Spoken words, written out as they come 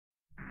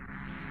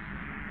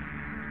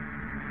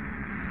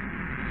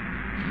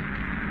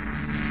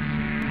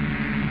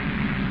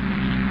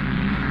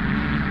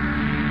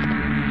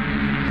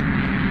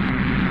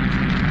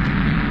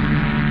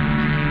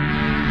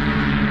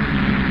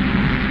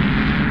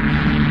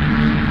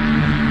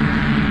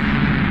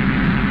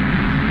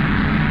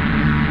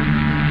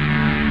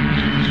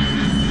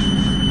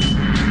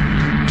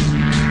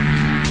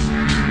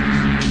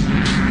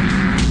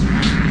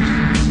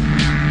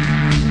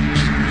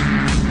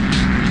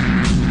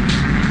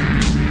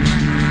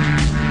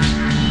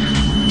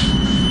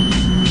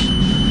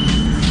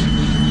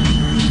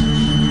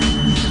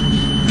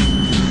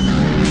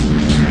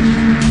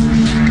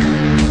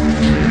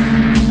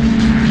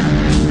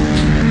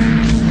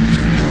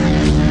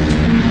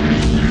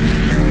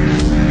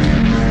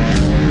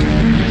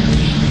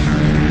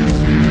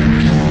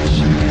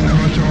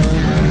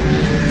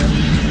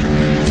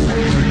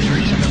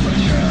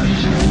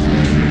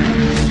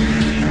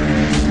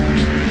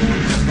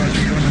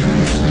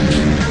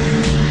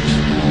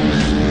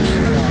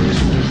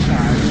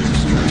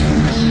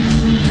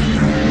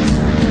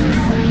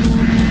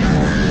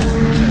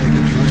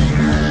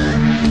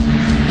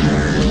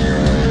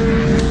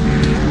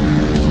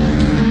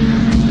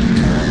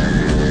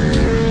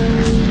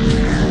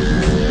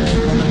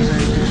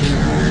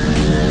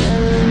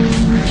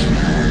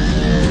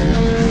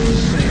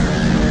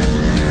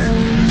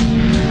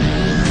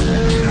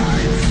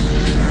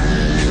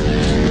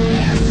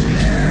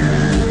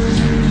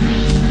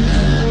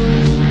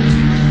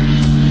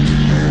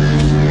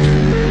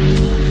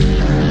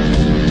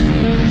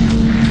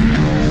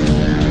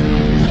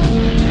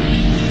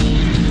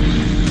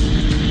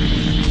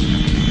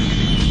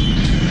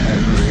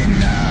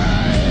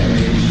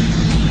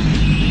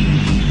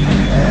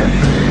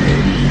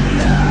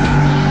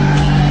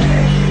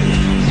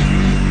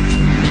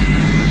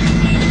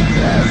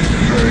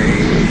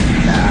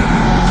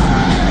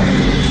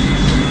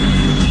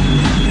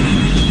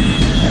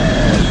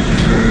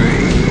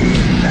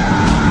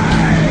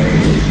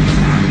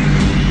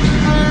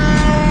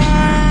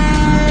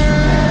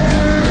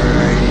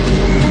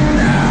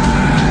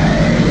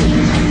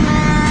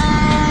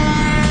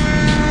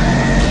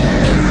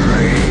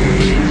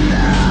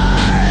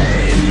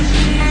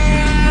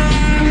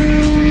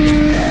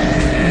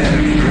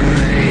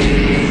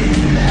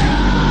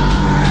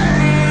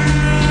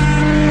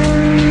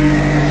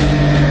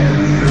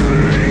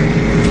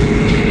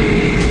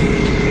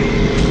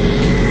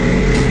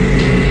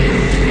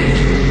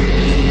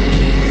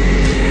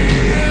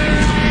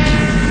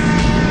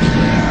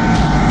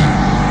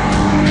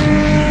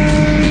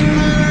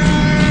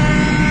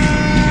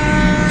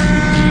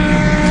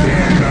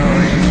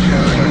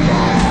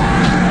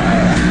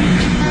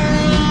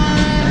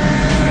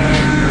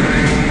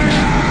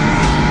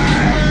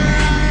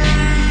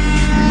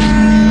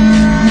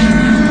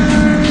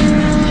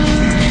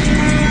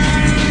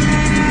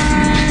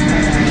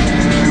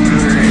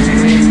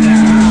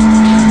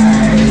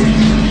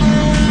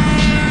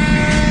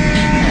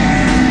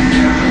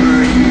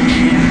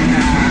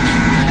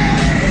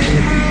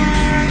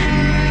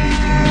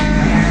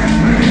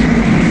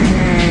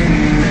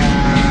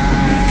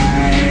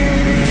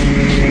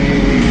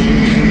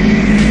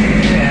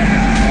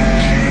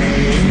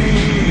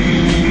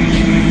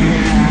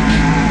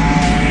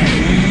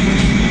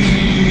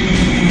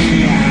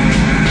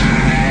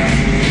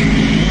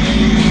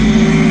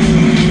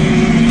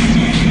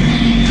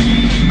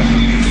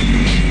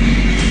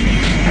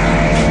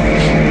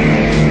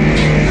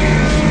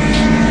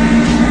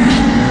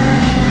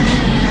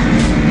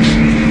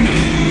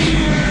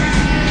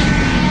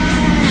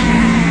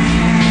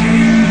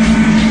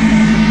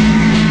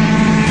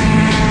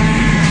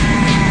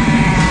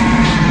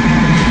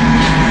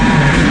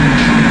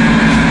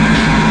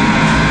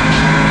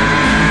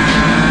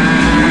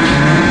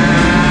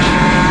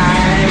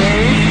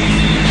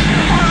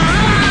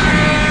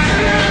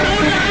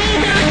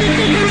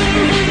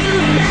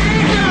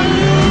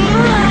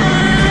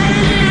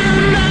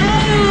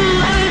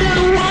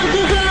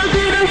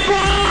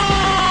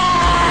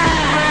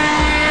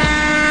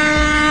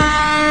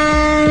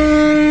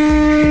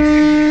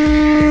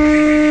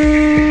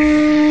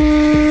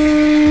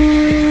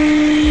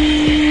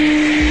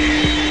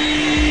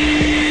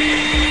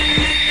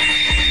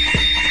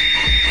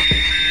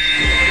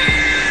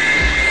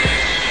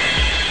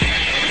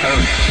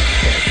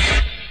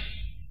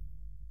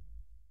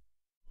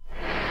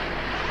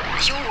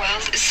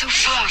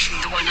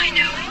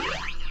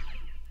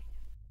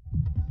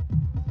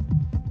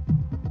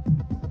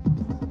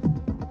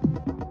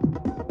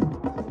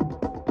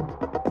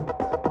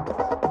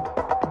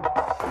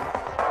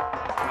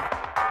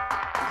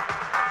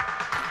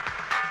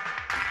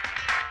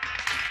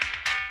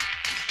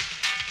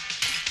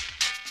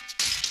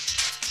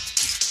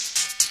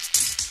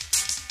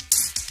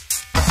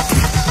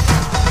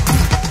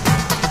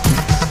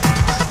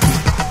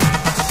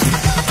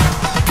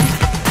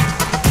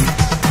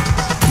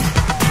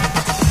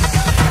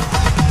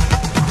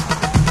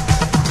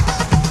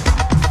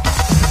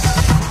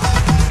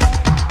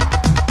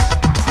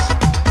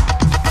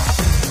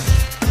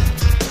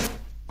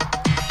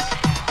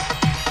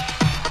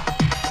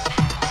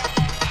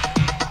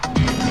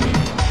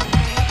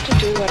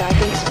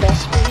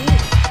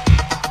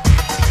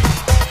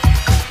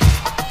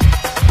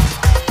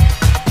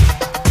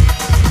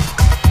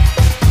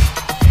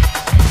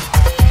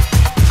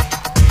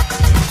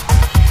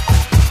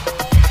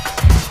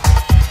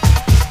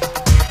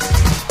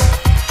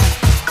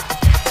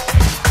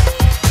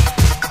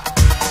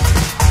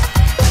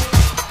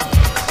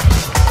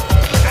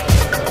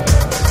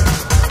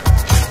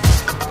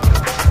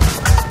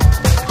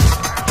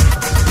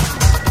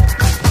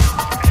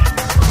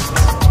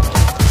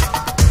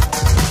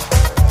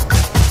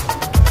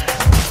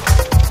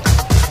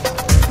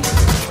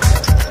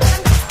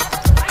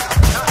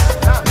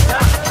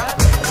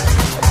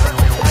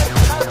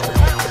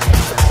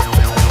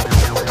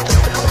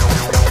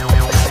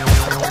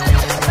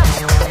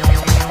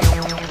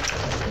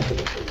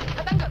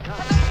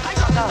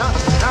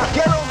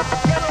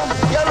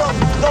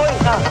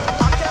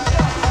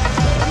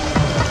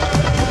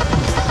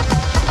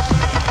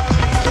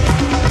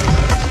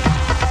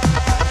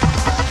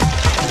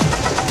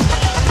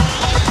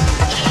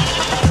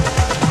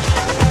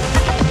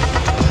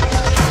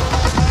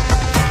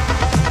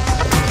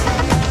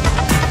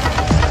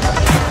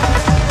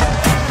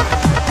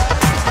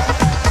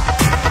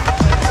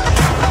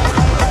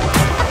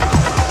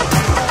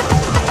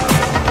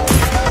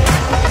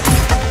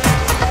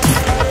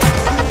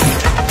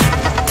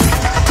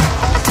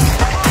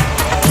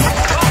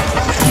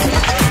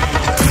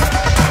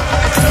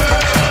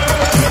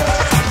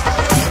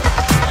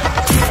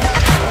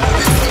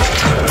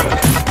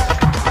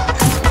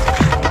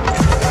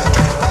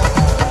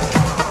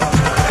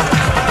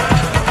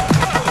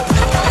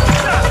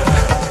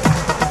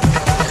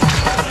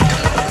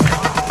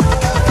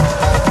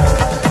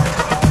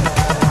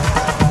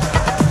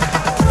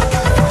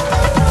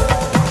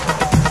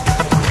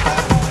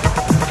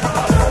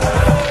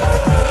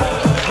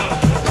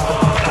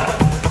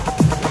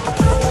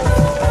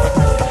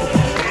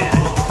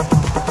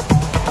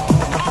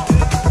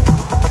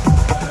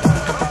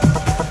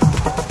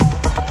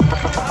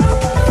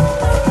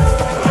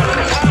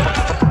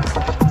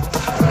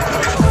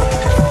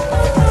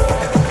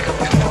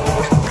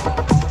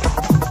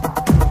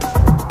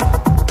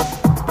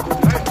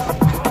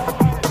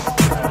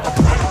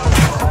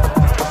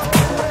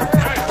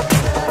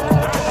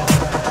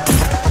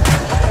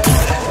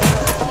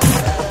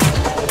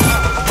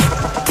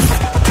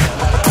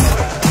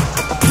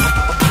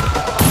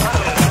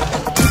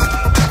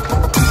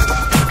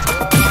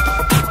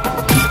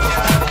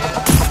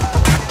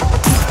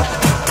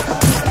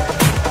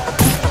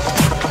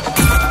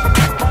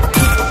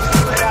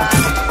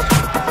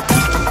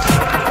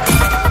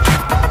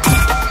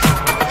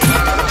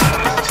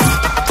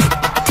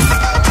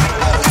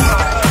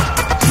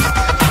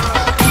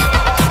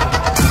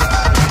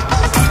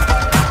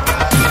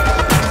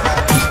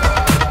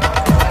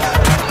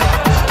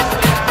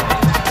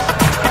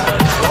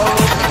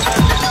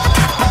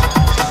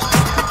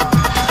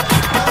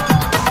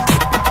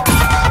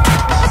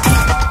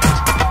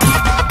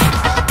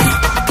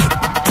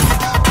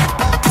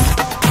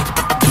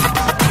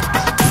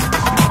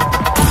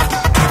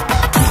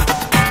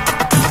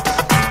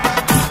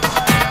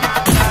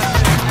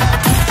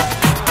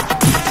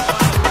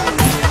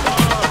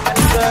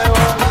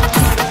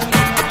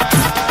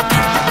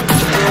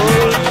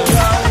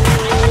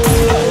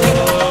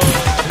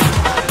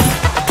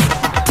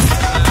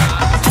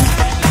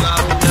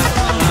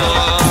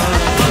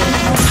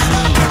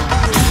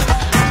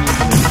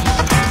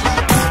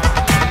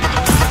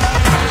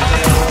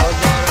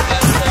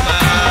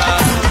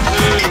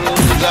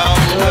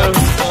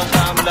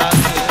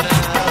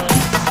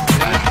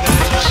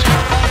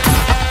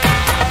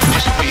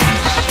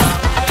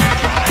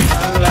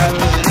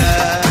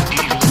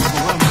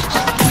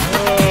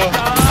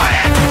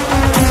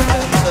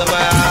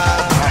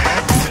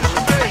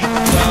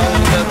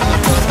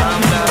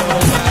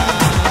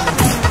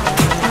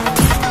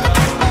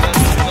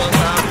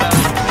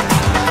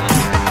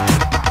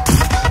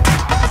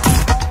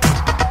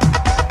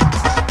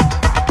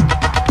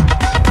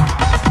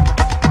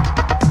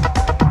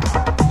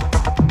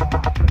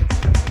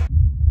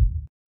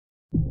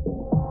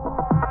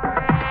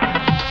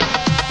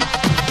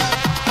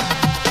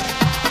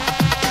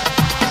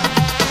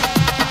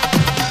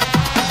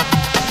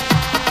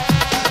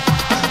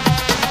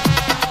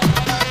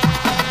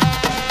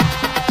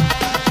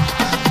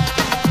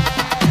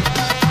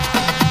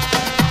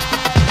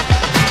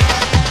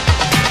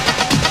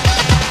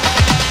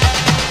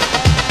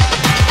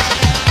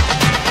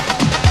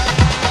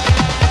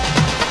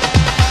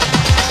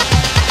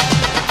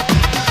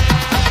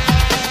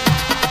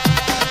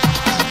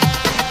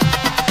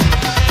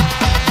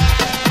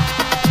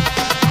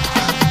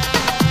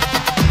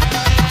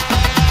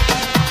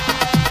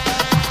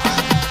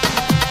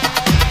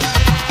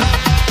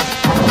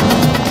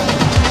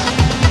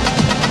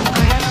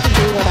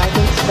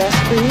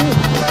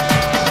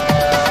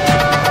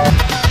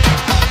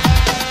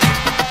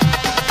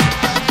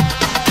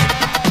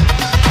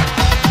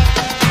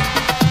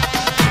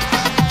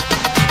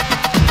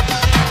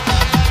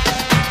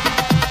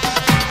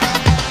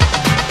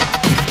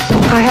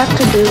I have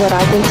to do what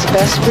I think's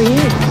best for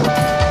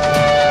you.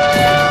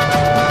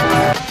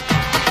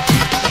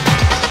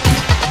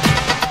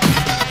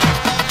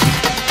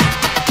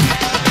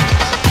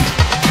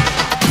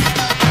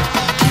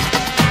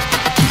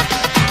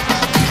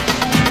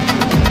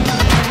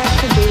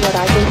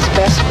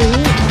 Best for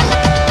you.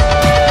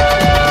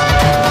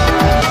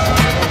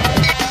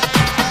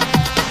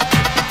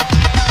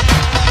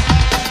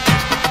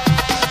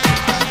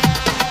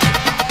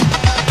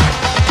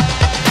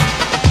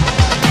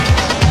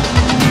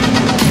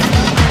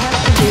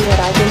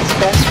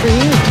 Best for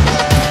you.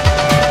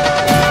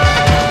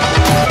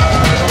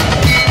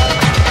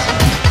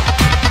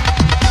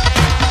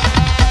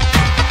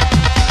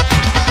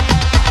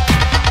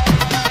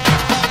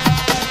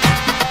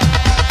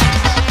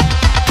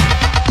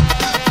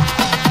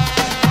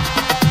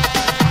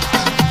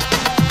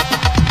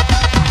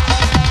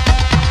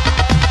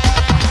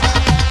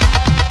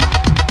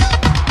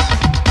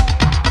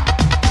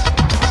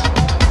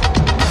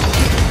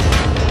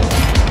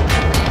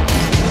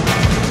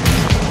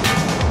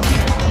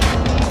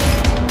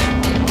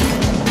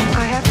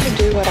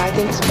 What I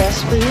think's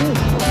best for you.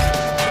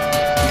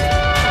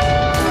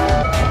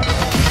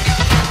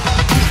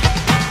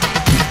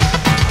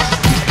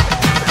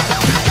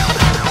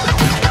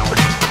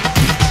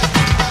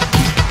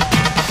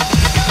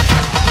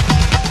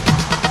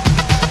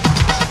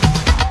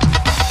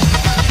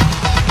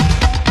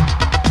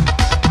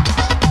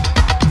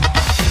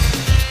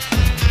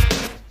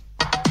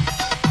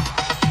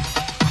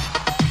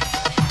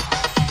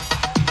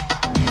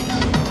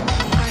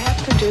 I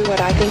have to do what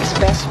I think's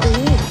best for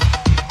you.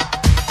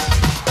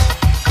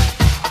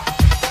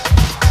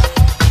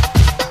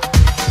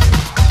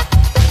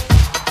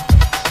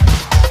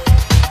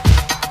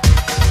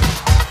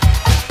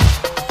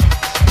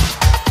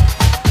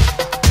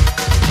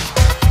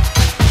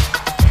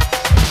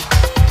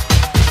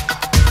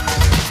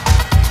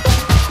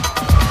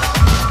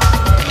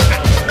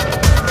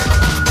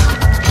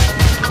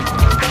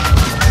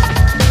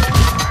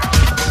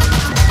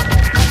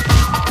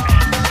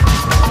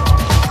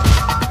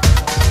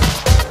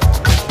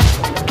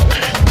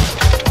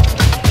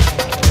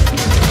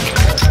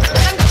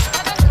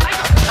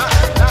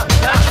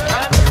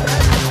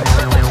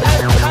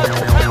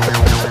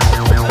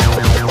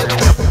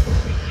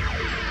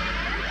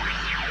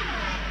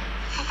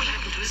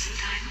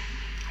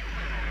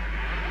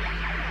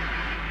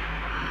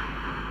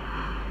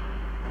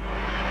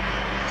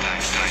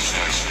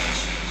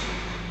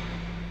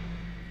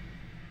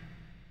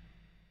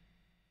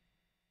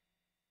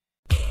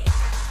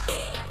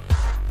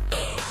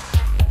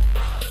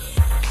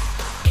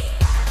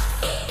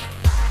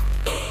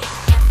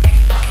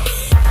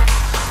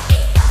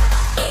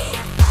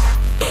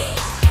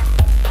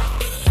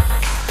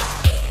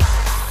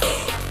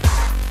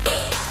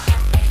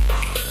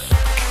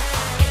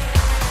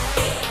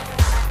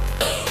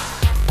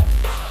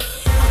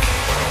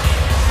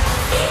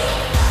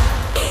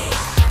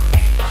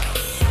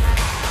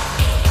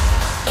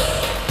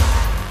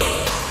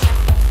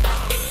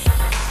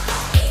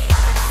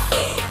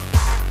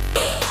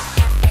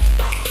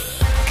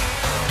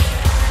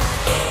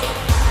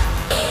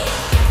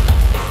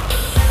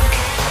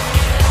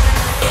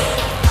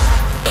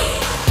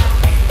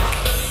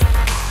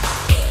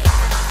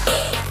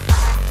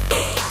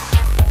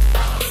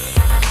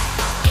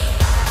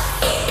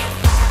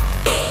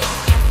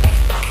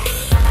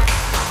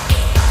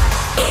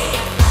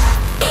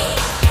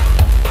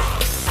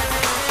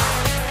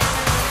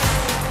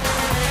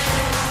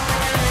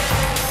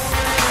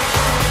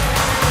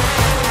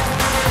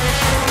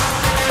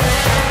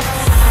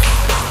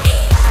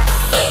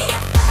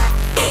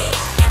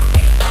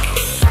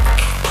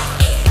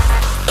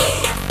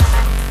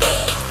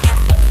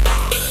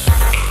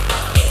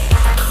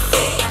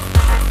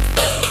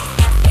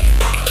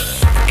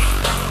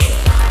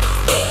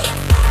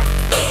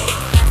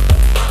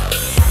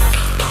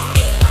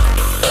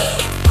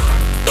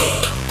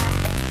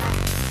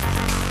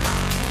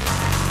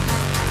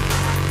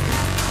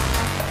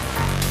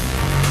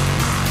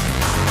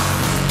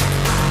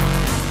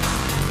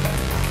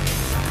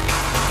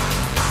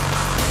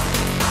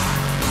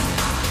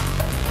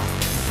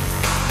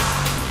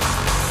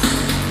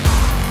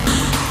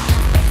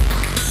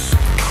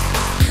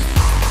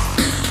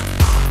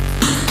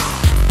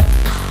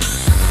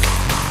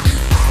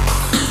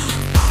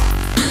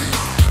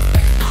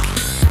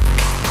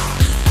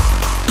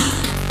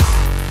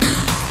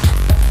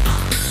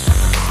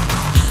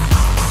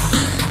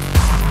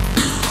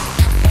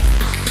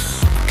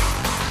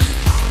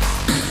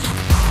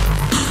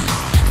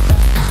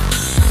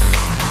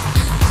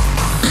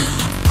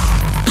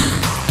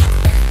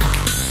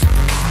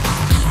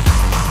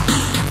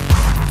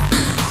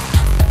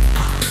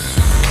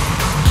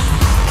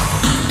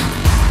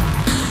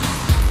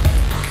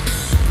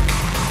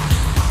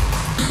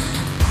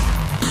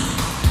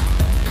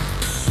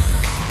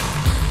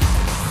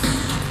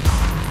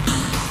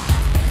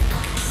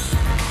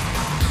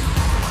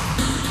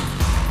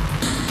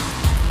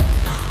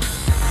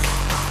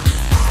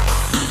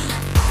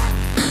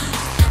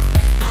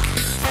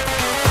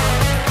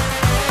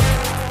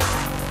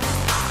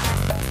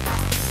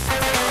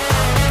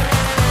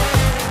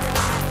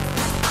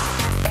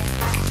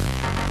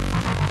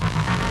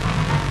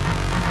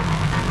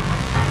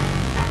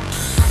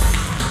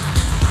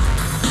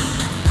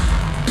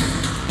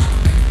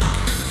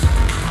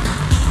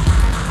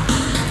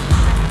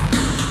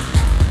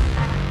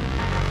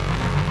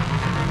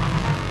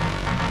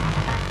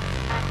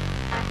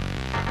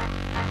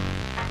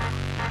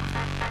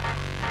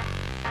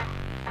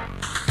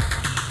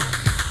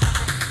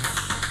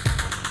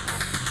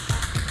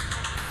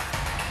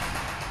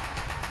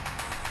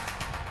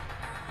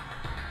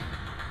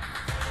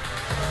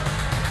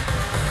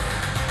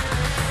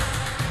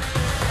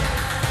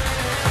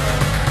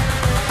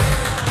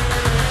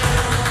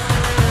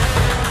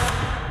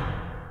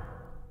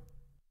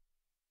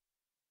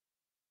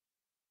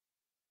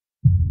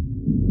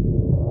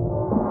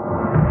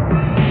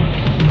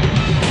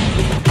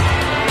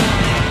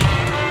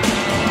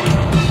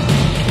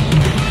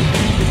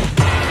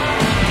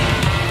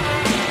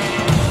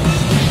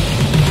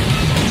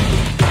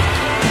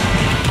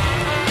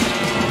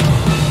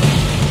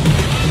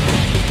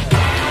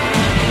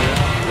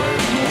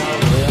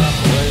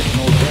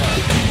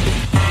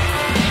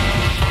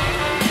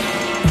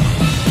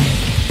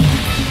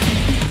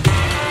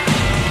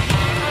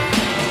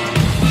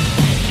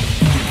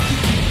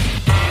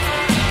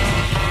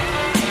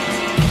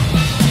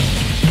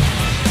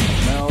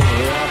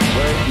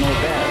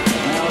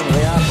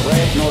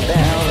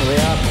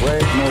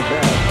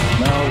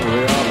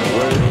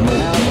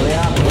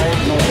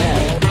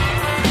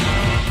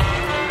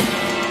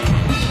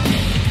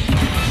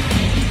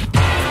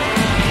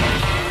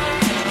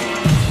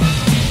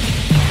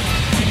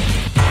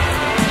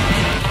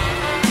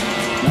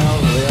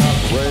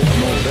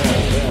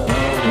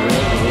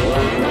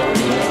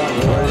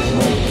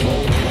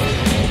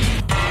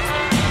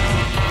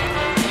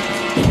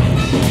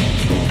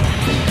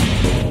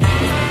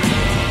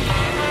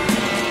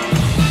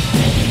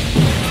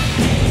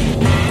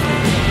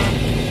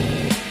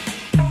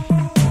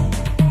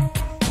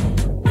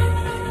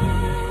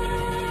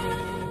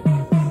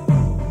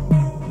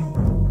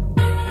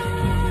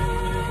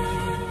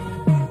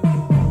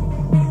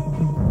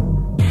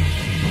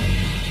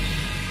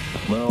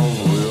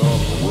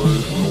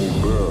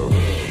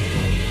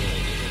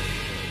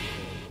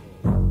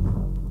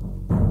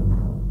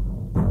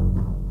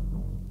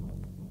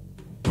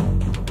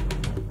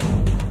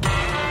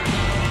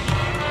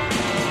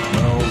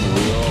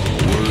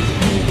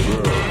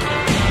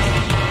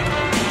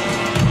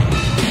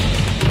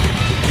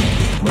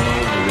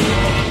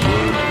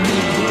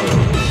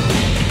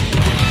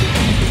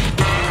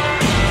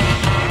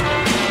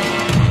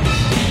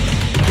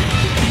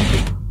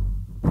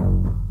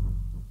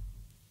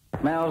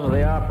 Smells of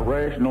the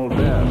operational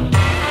death.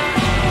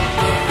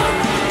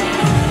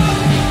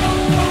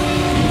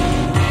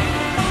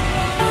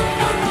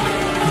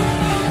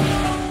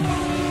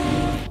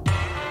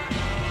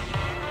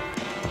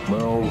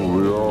 Smells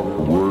of the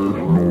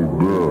operational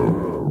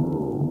death.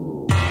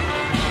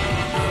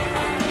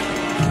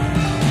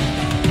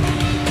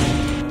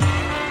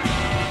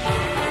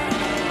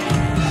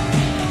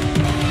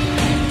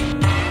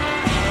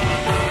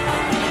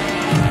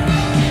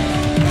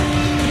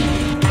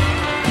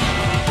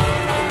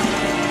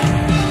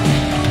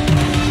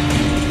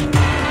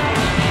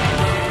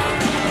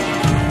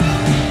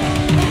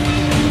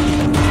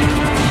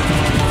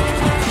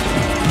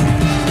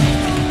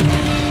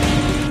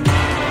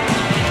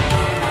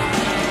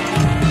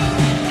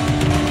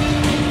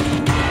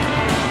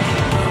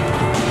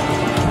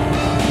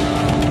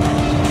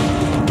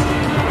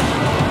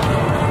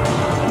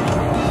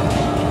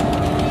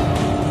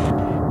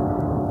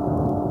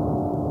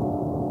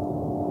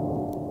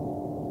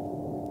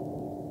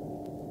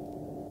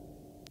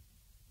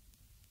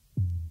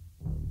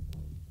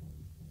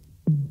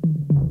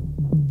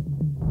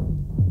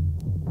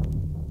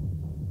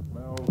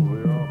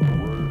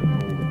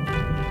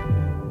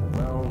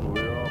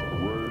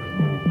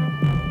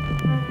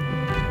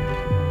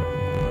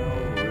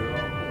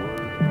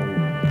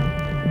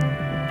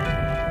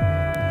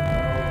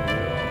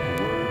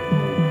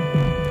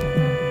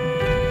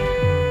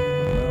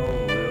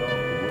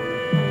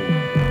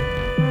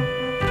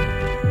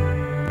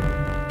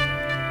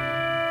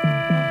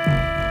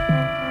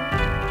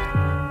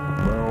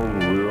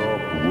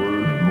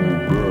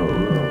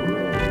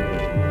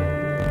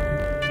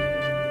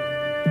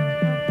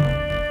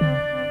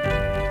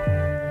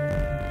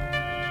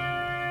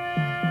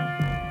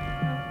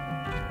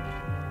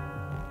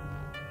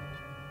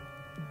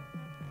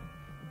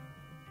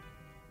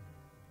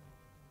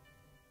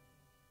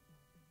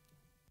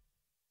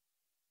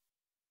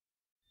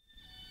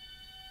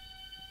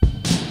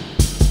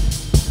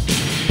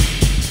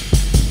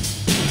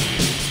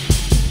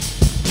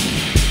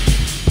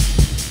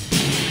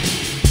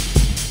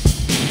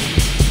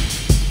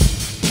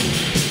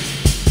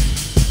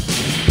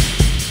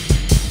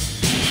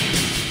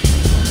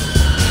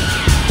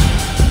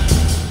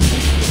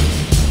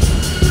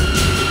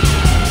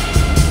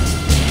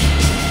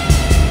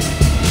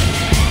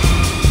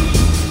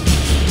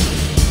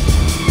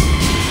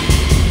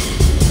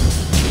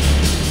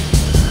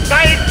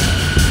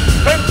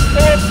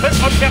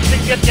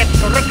 Wird jetzt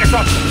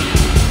zurückgeschossen.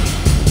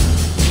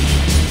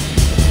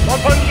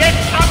 Und von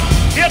jetzt ab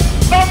wird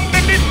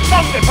Bombe mit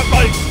Bombe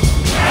verfolgt.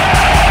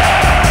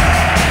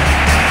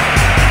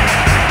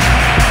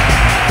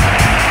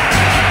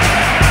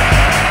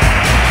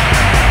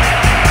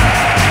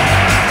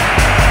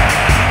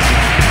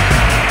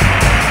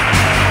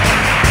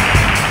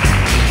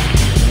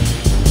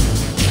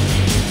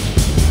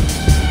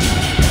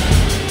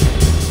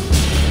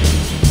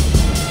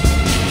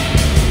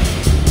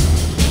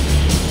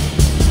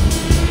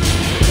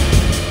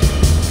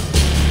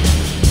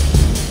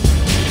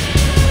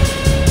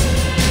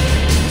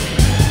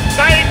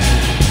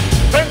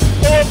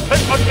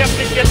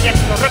 Wird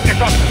jetzt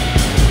zurückgeschossen.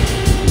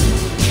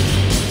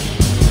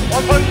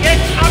 Und von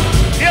jetzt ab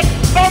wird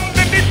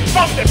Bombe mit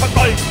Bombe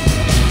verfolgt.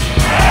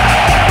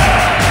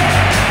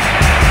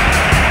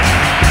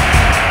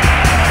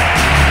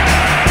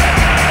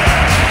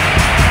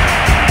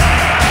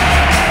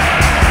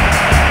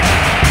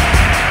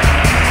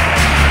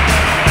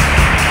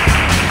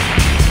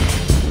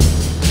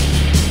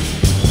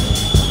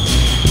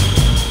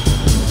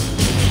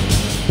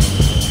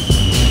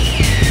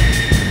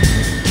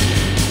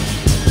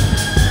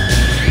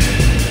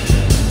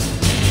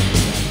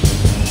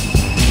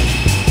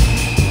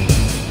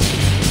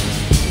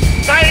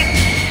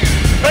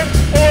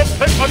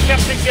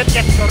 Wird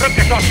jetzt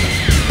zurückgeschossen.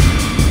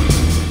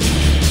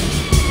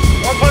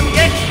 Und von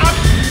jetzt ab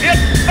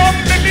wird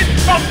Bombe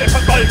mit Bombe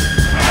verfolgt.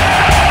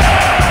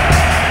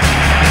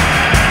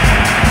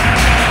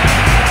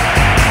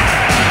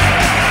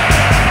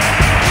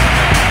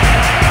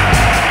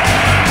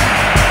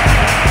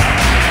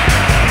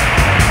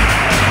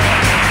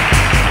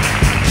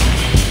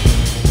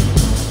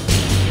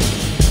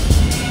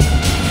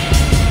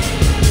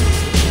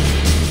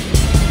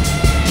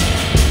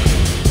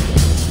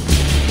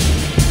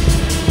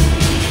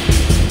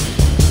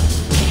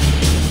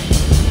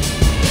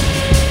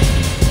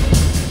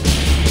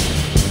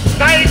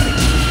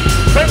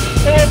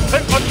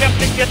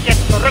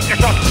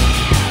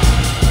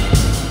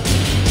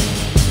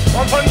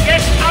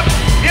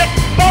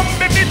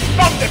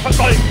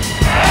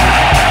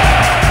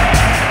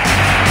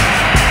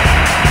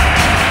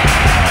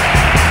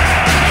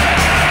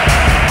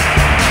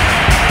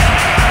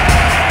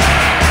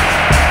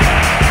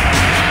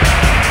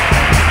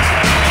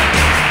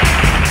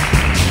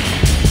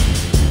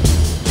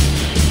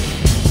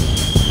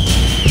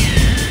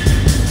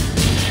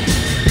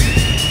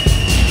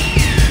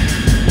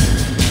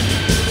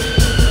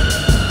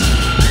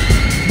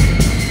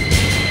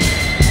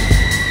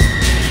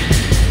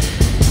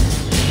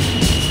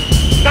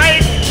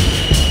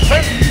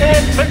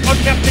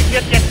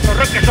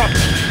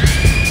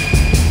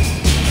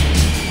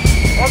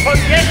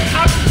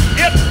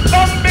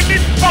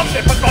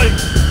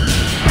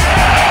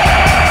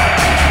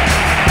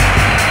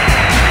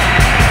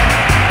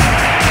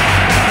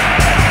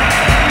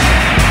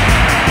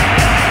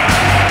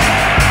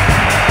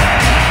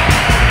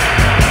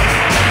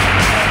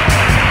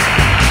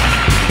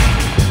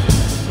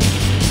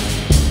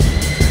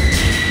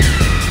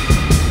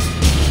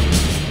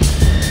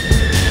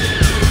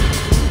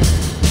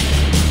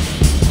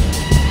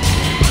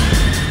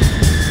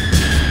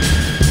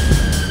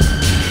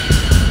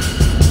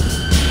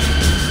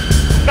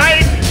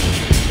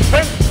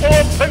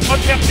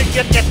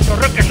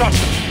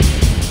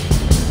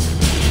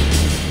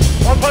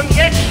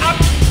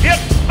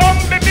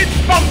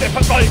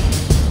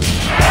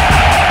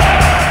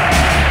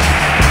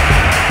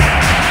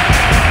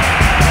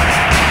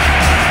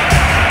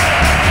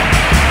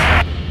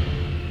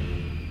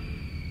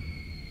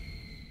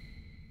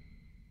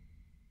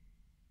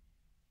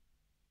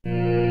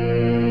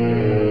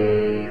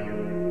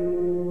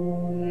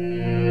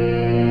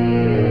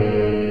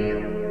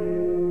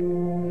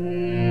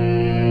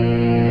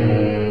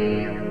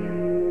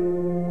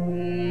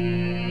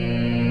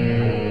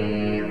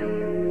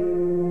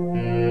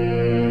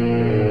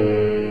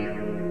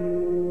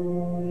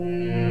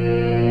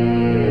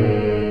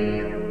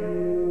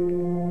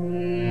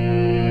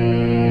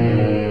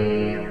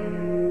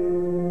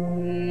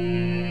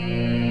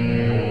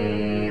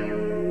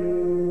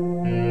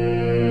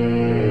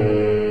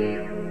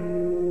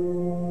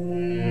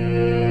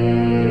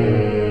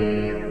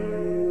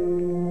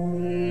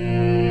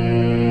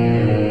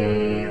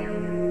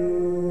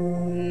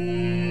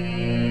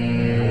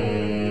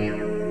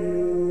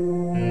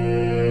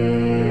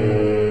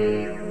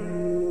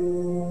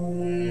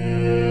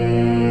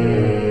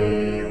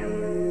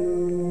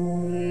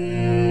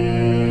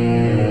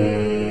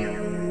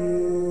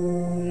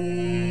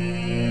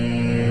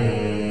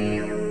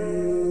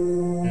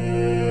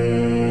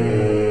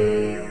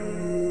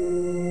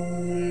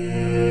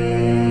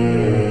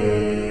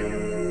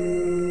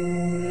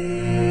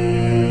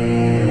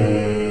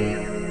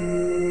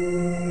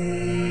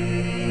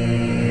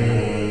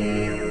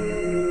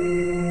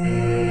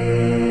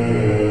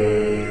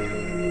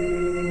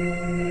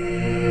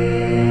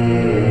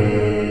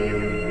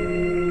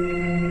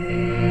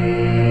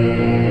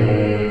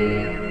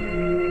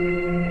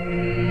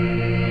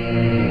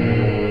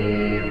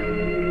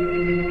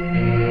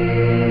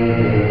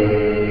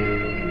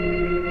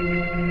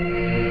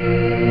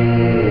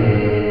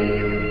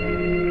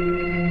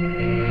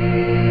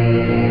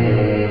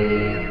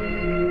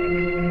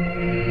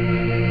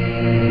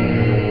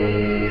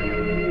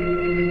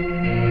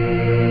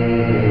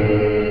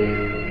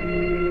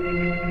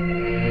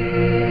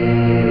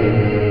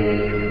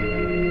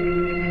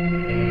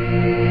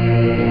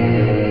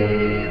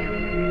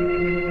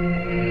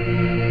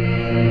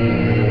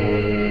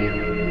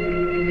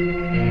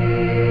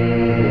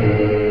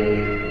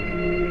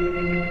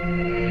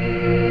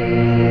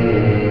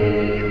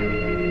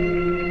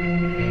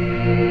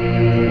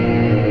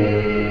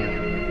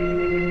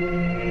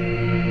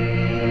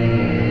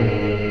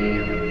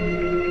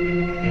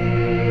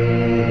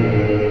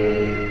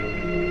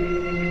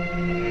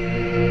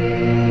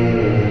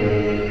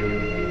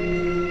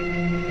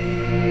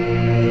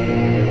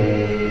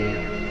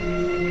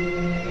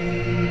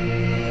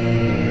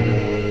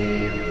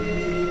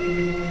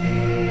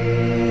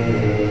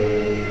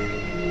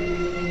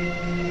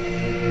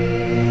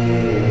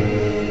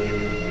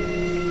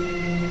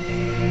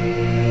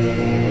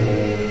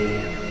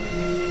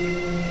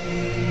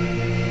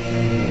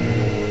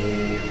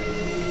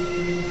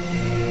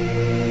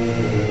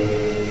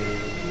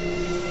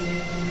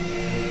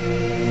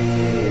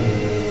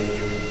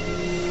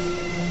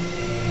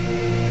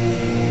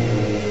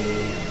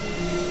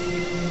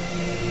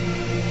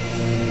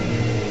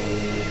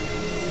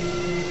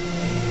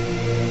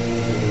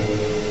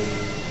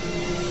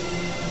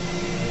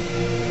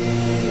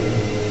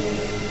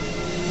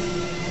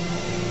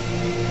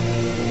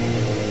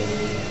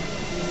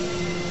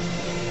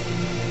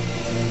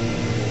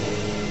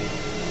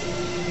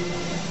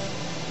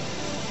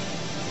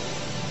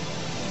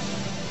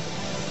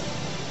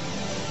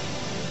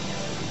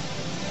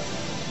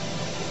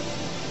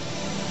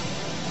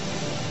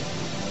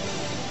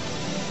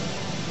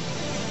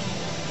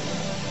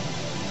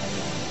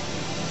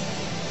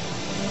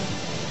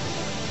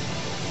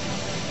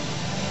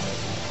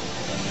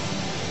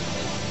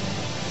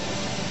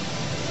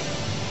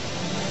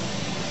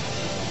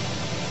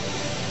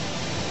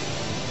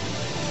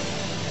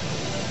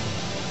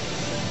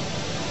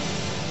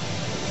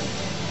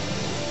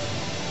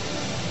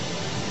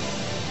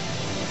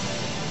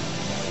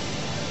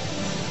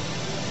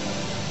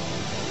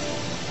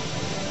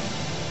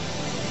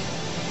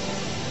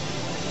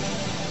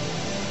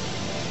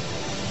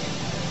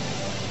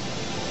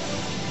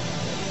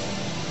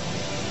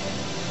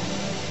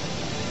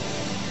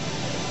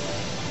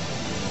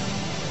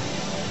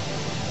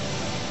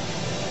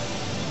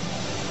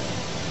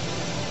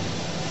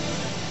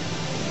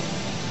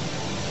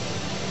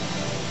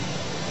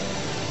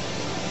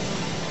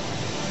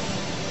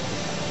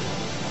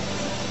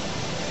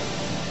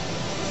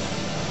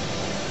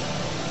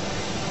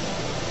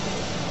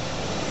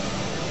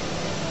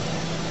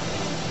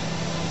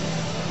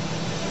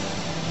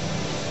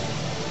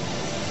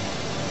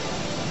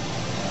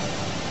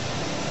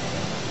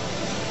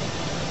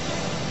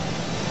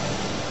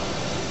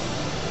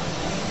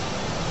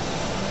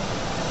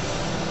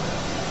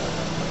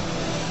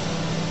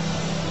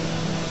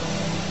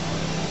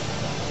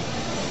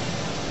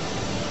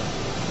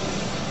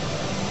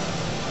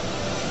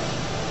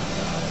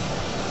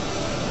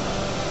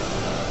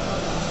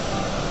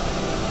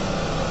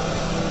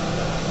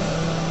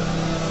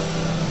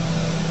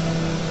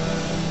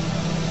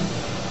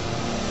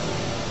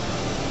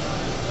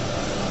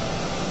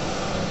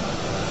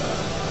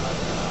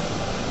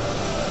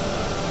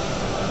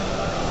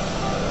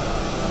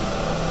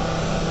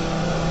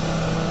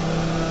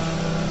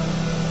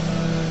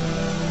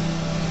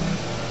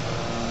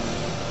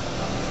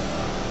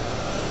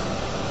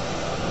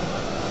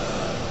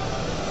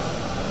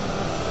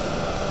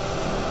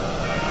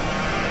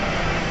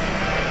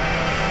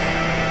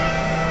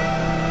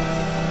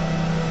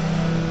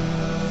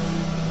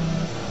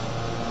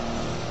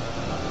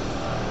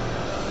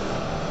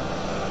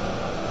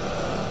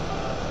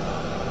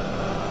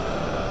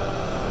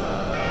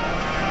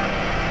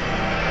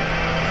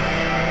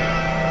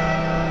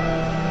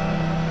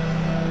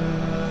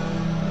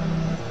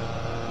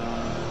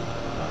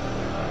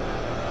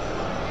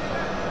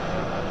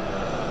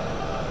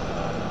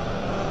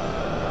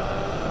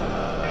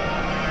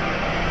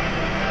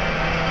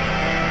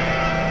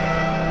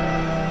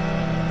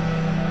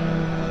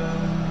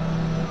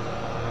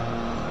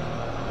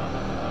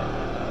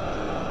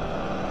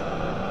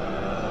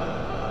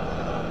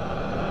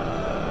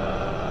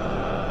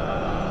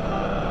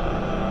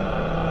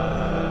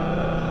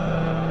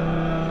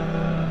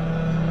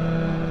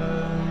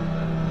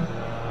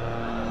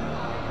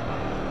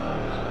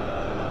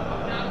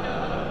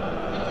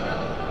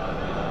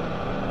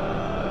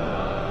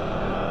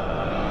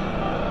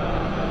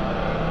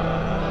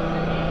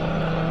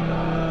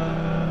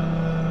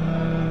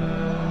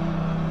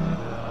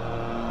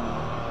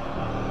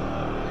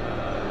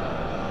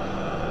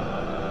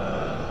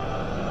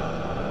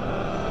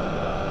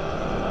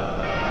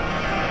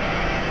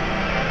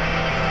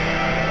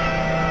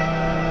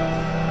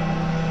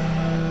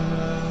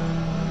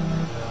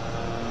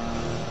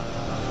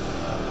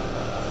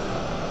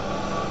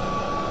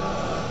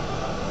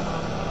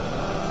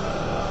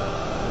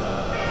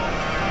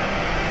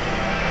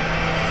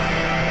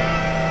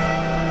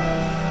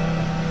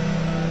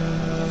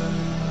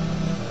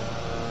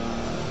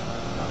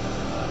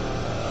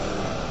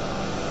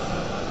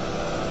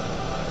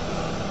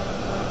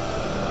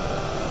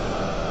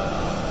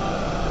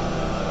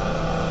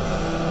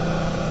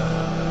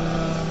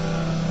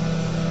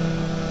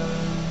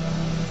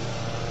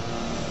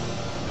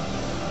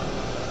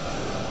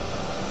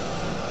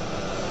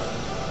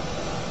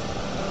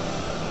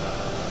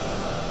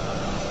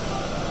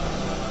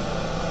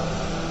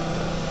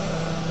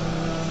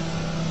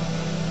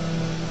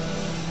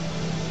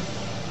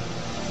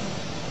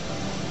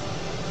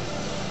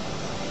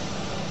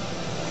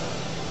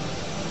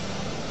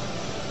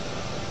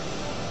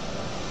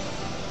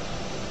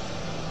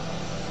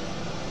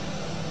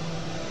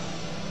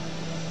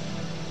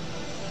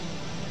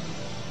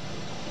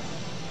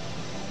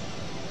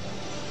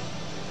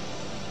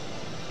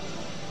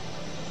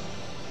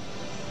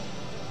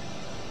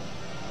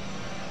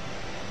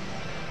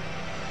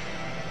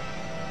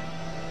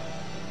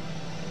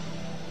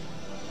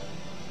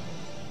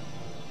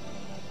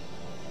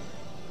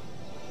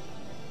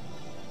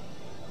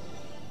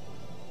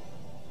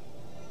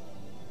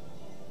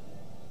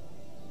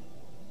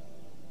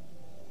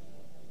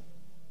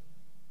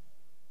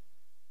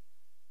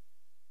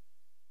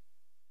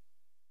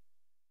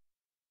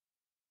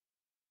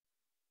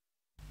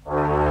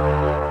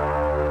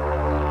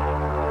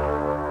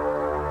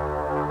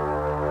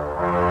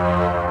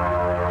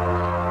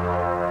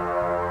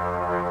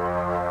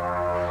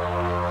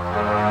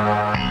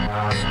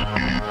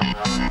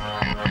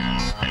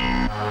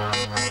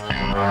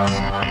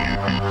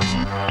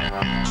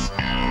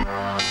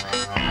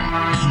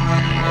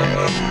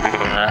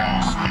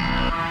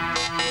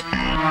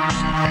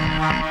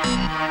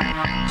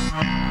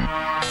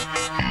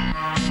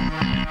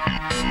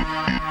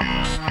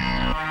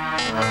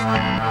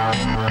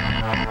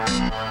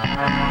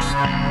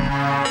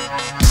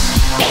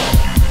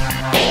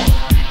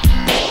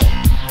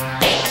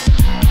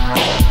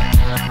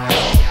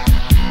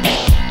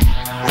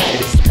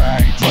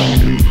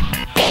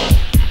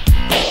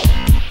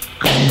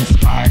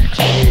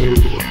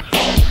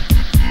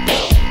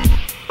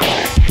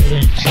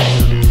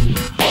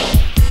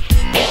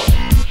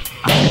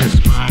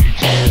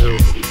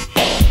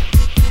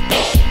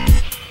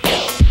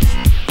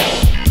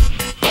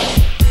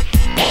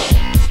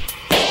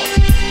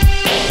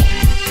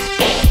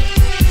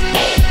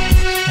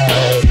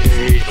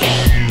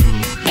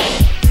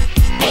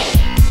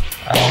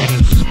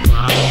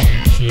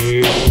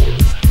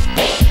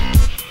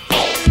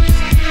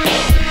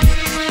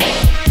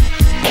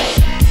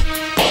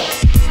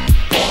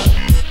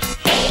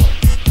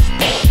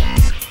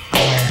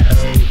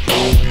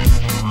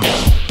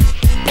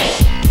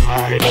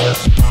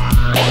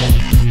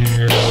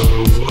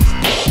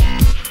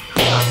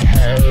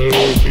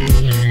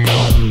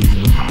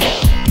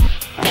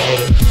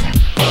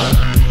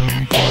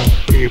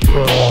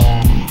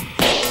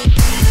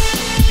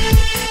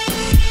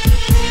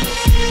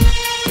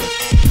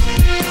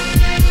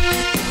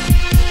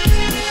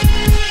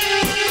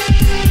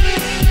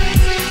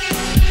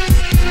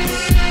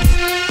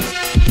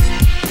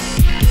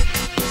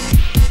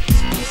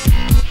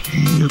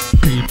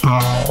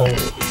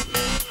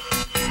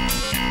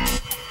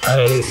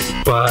 I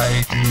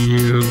spite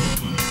you.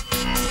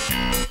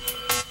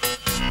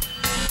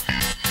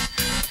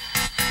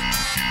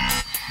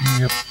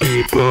 You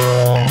people.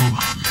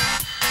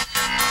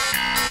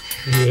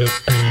 You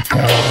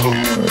people.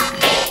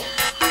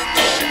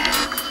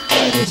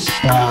 I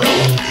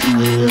despise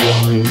you.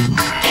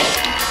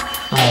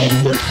 I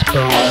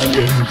despise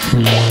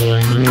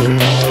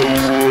you.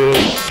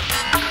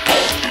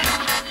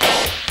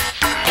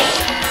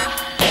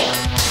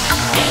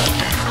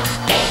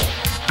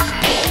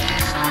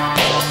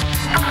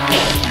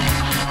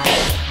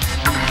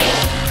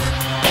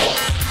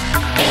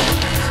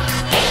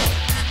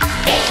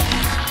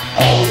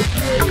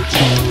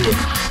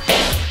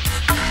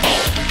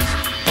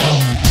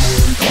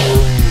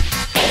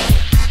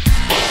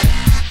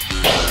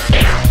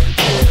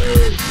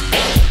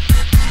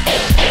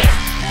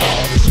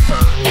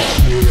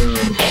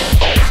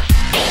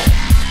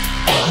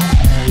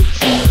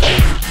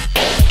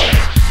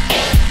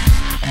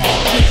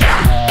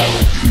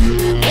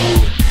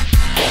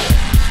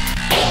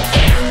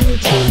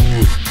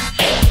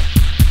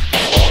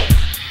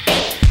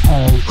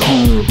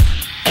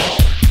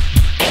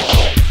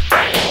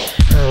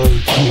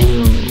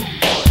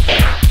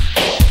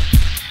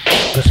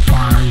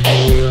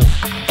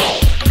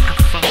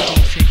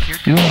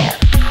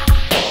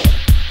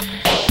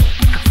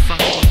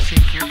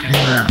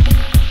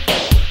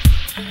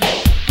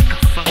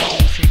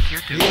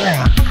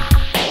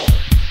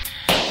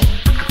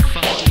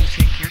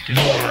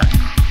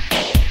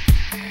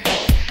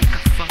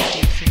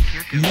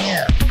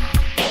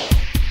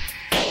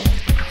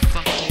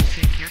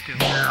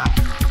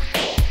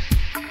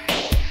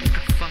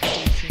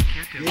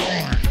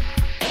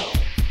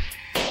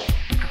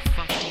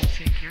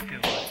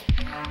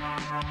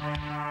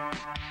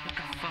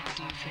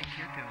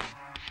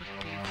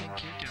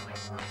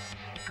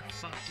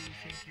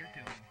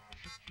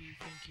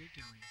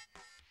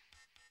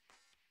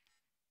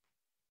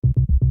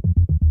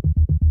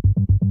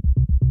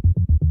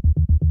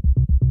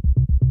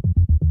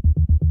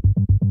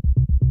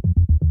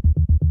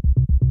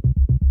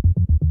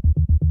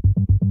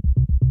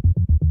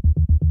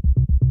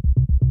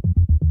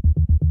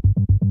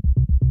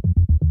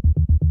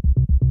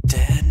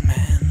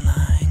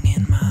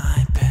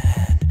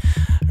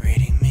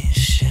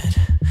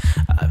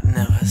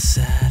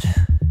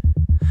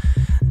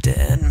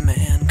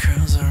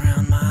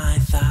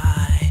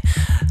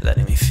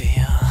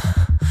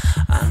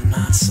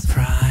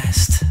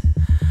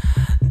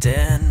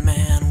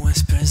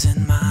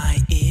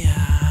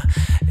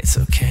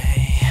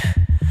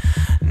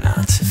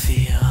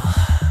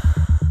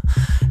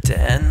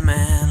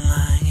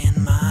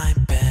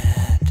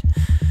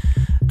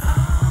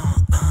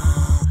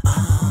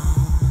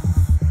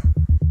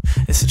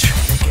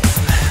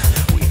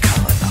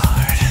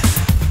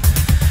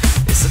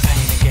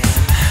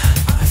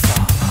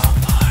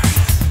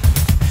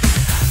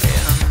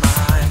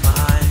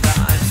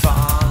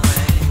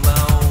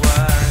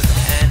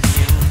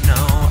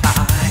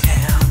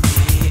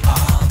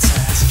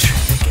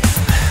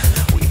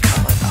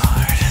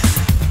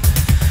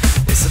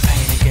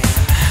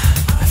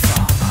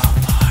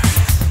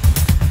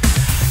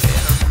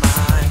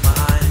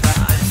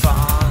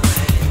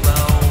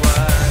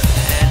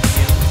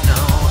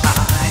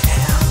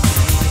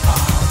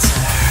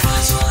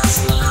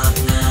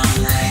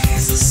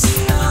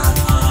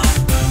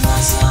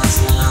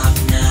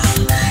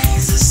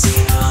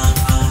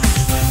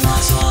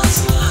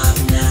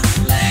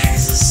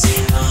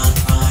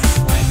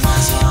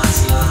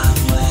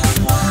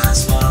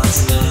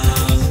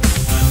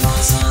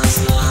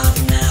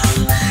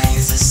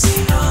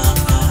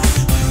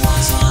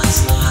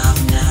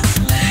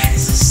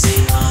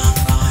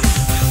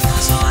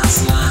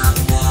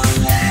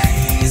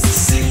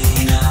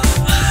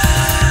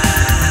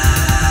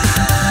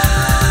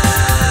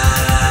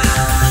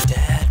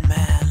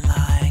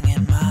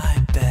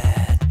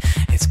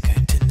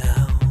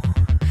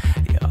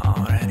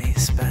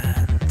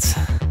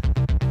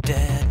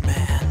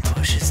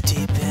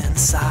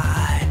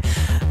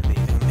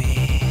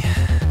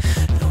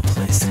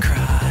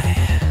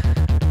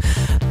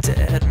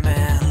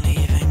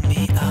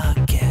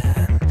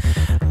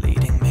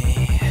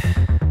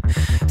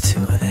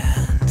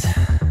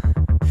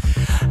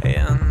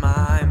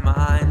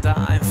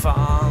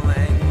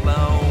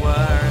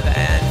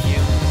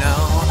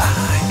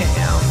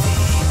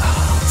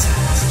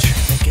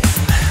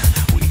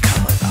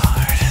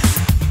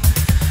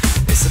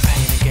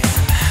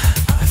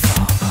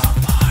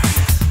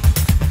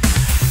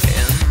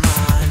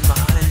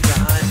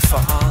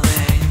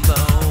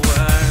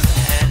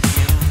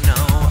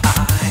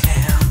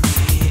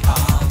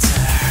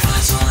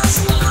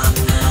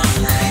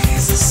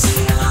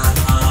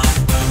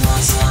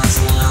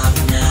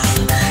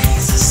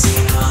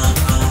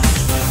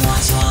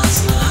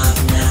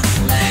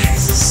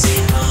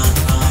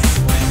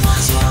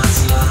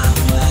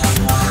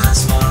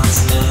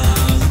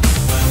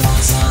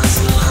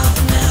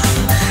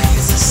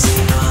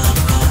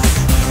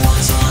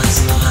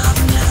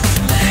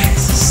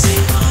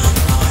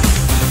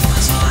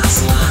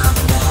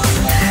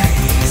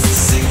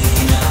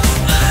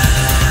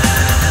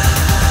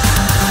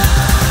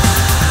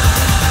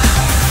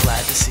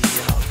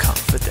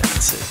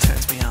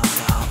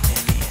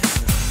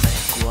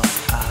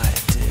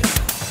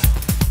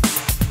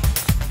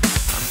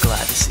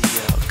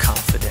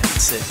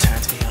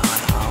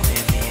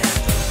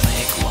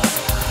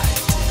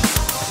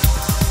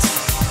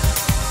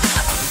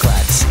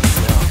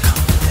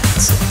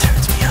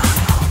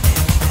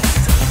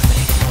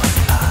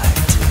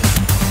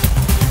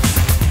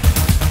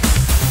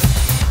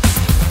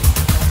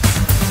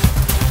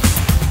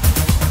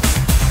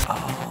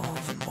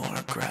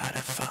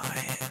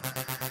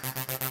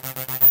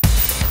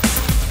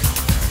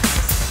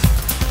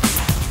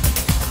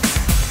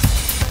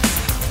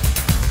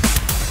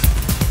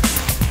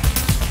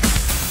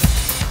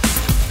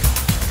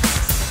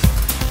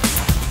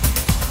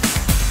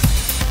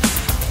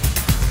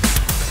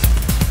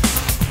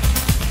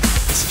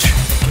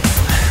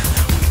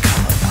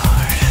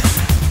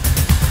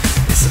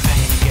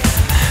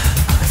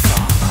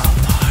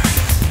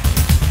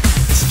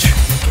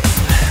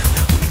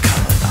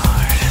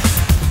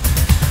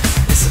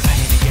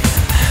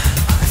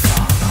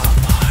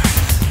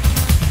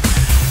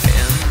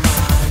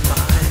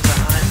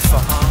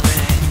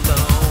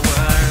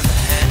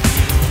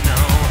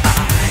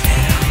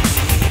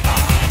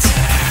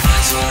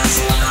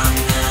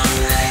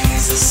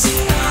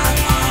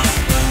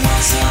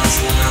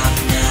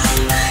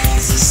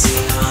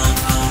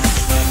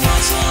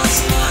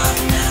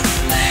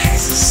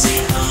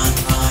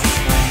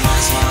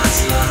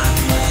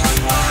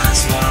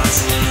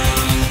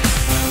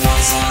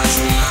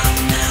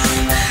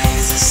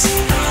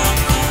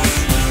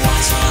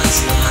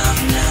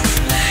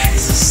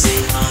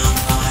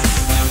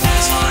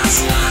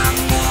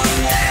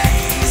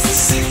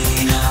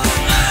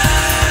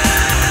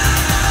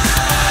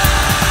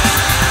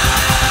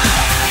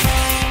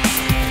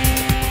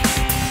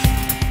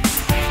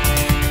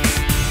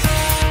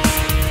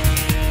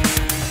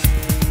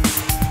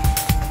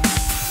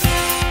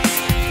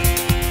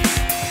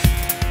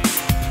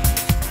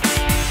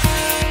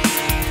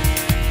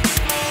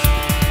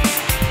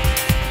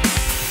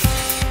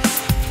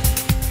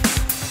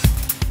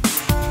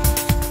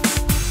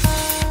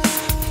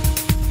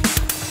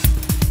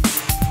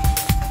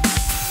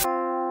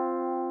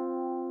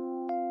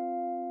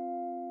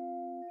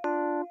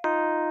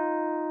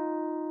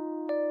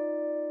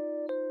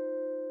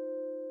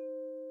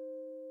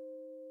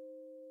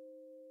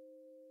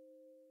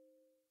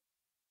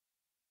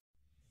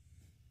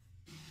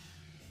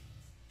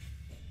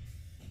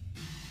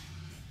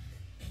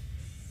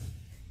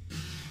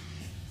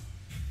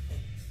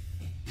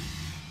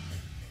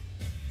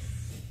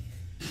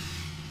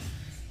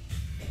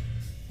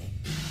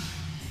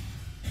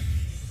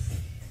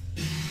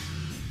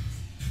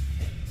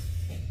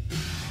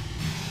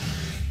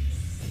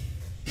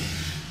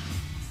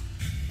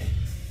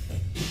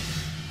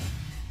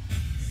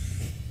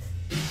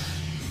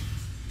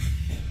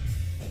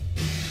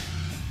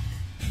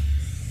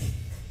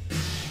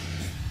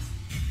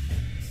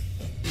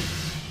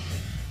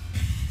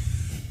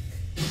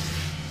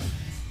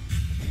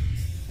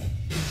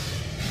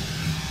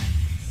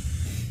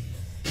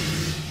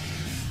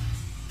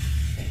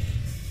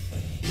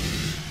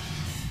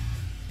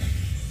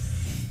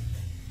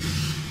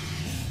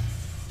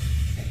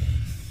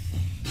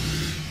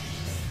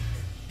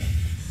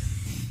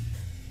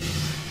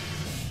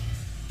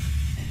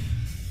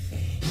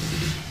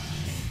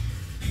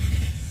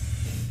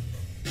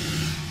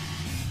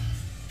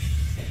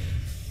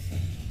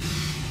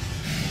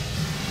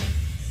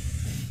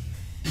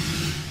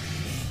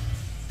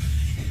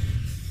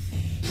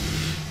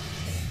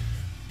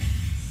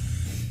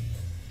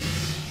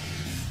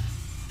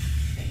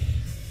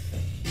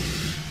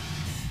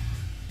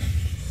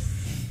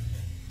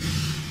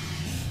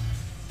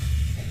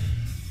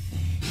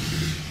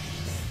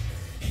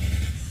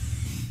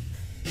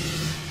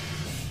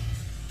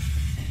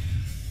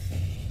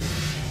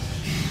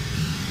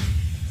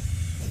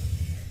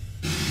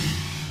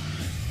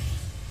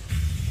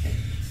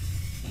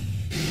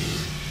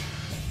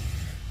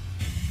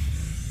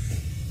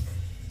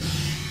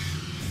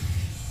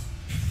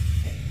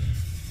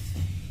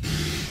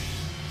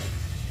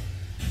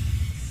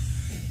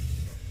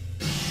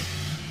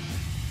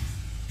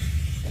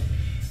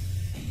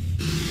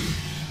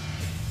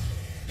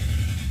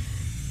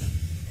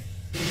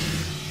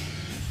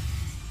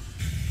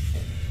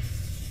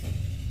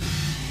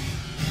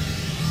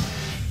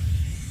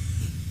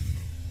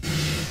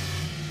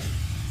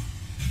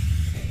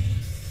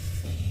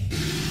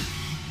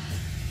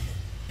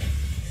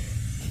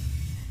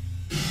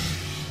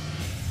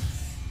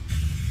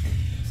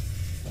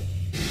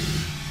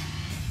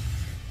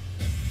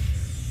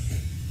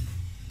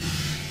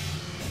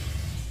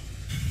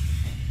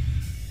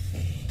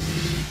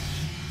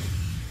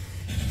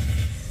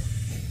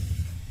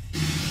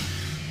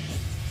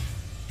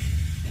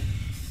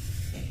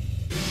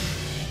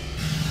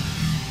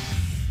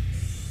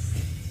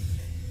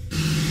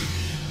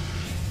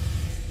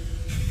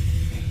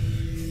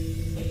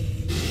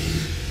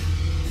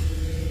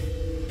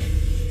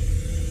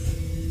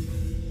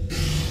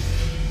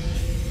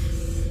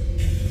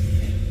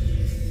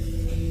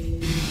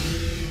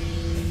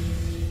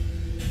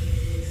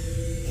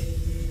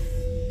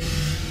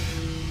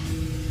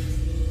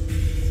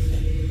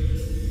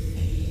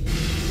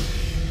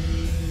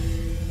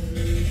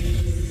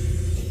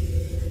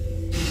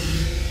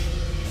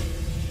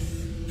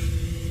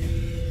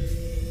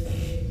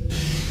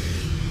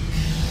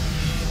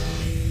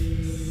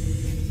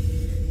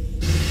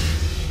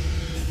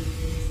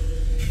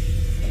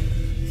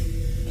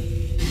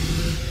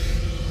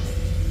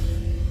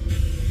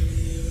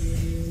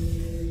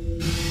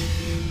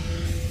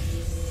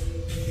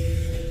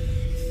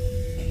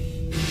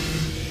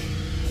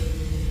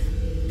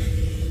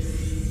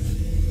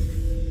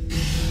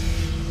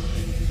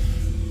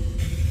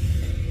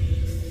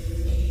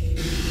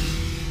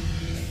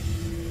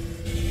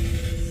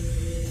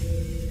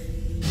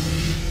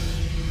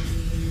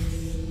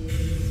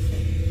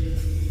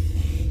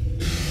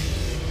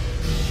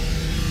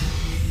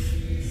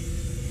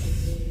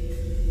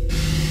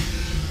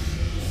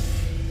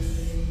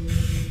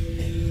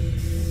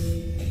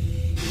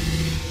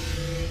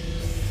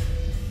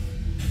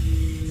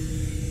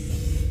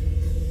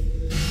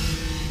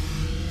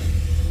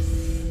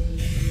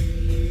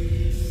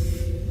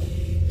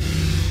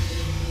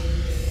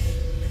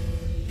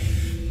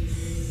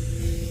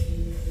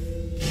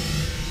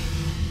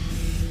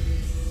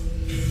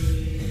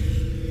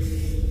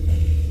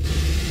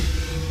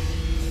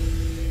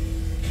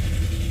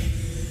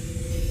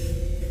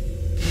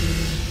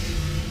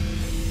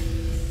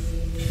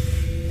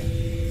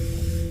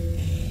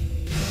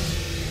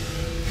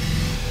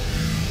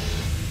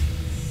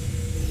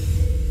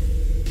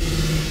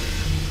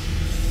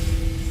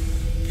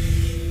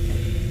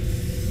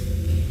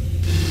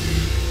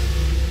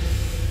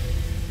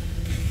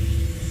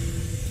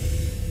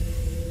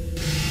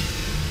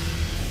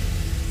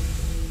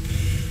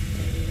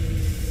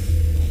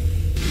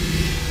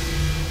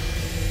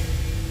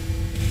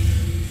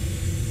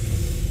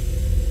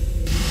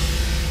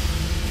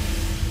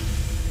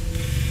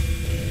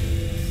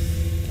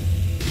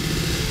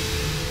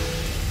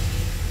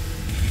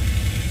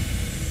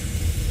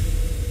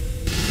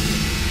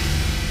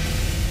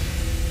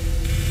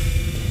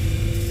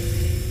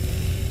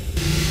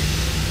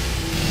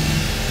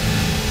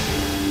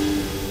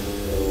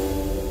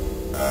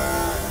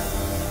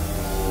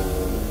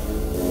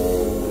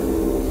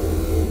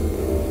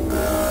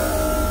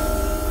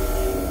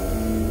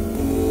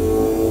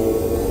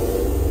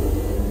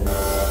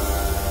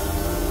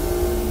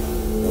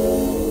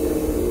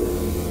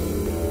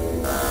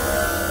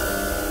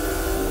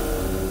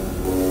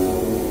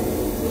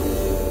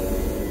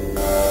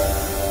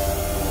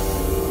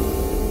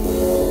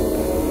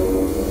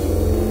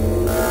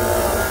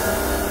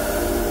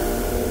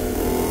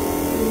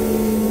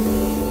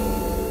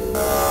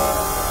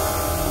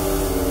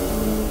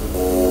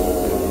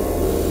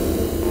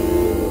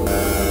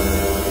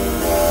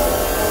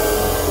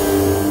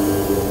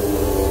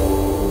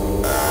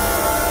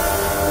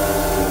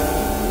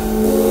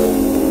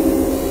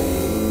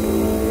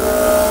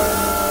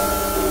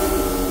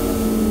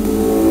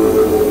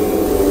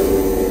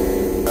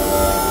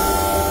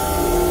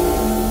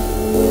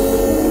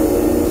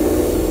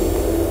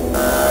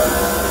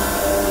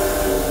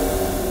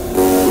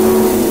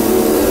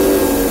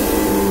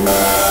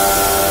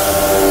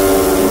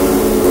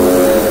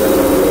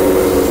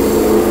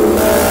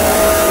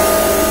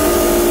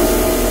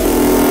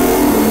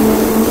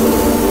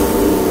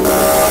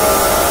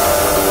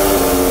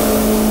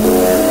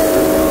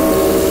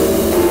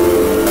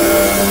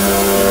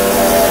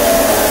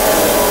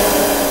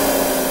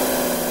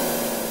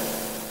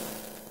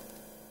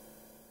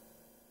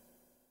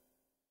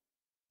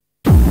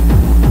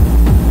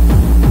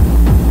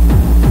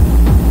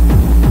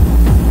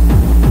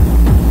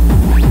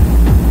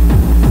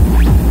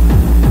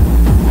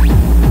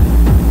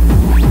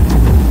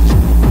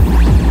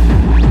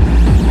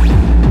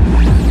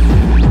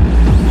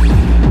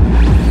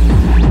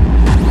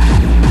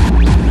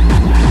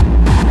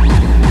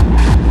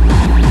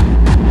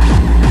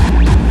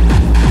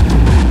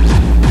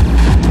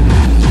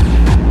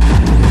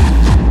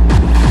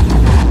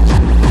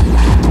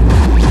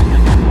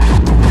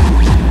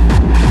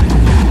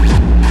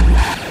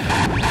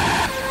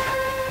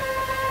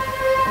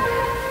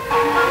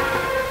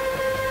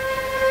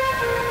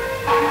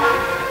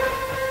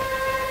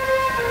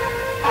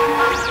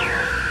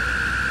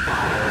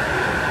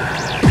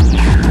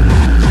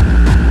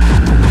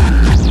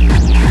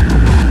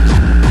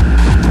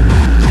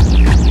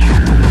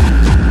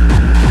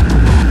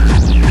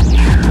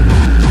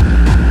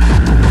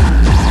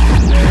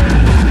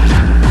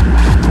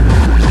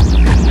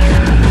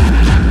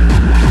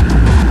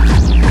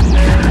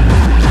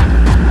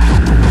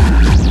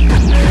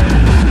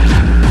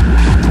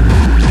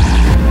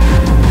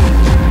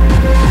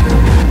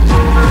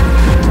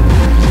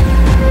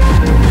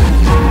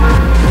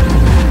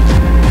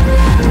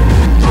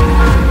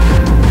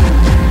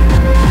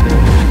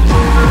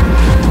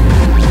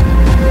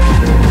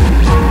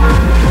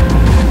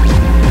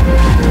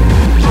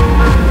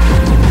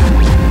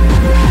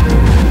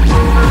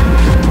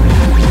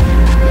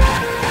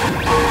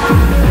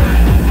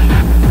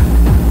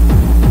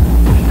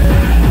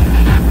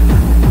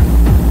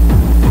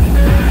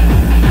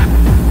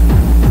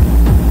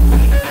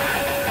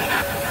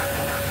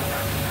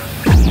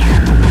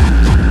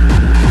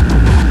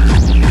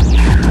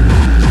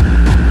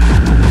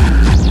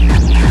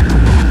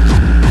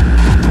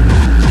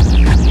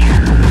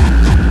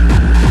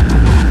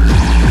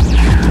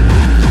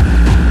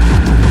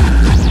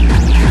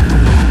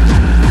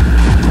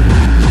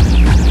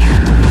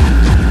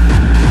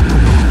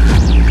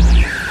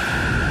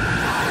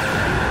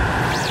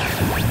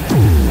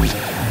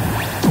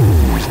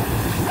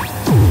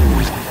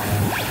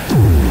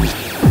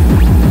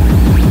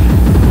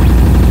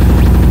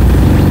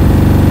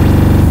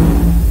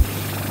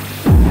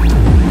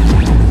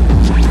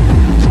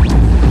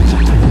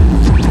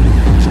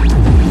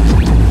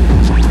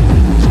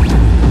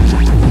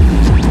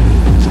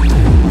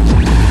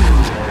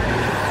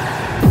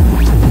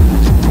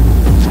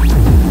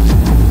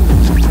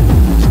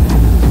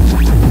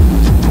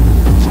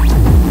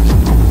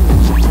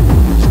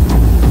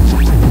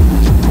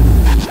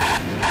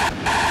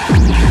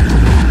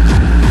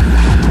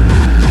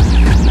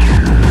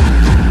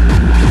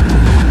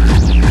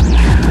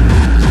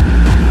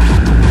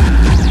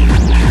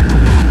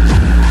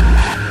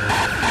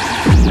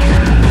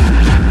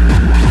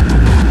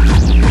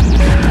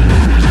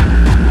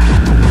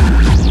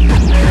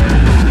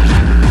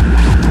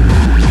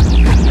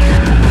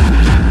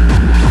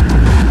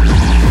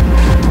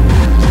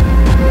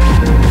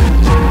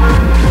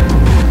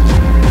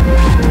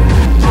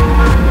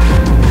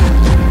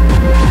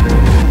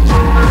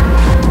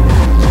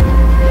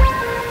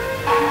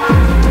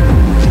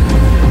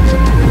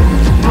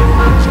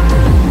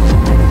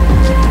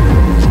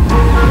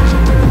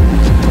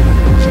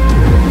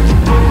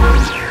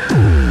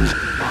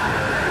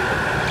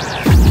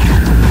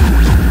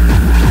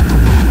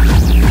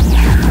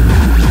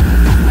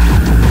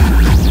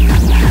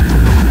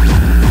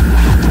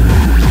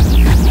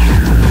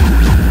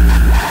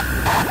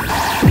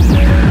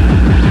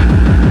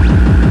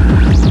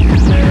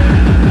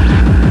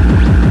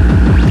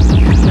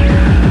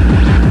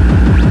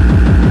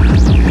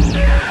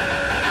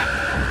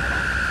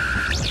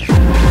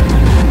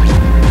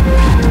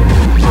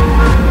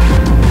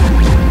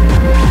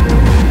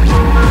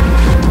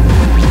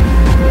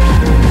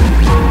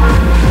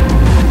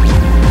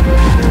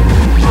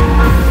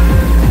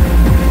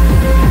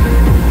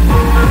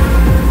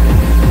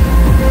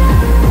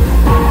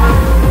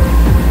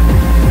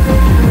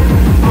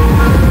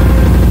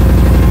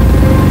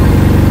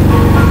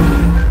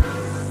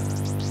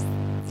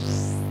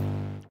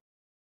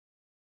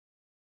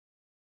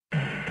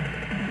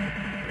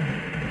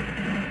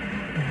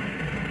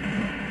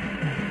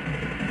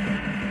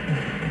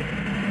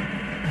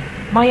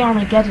 My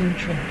Armageddon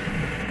trip.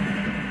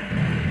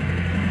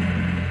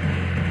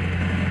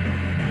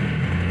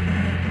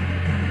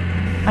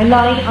 I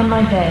lie on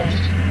my bed.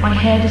 My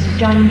head is a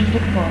giant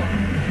football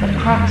that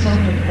cracks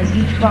open as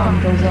each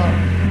bomb goes off.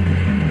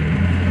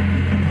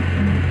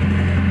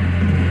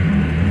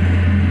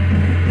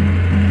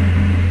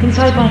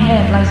 Inside my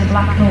head lies a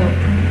black hole,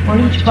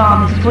 where each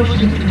bomb is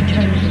pushed into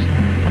eternity,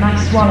 and I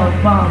swallow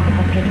bomb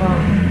after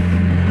bomb.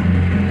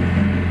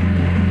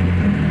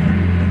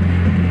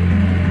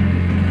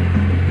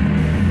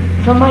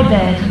 From my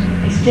bed,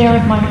 I stare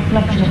at my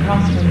reflection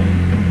across from me.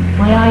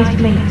 My eyes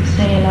blink to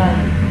stay alive,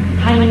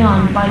 hanging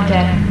on by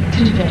death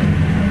to death,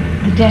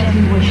 the death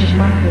we wish is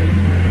Mercury.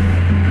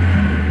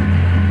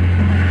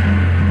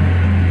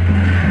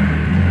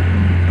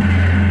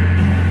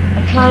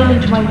 I climb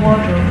into my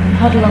wardrobe and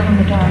huddle up in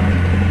the dark.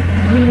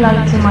 Green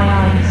lights in my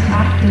eyes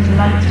act as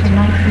lights for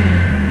night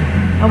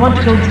viewing. I want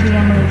to go to the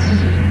Emerald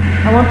City.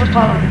 I want to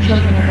follow the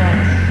children of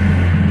Earth.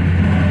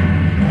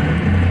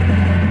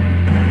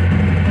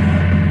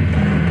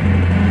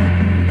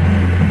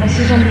 I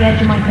sit on the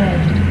edge of my bed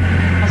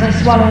as I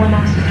swallow an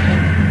acid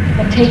trip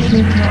that takes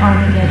me to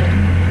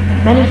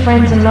Armageddon. Many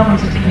friends and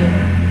lovers appear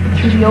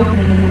through the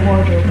opening in the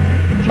wardrobe,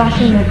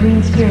 flashing their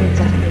green spirits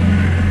at me,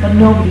 but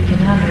nobody can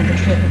handle the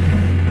trip.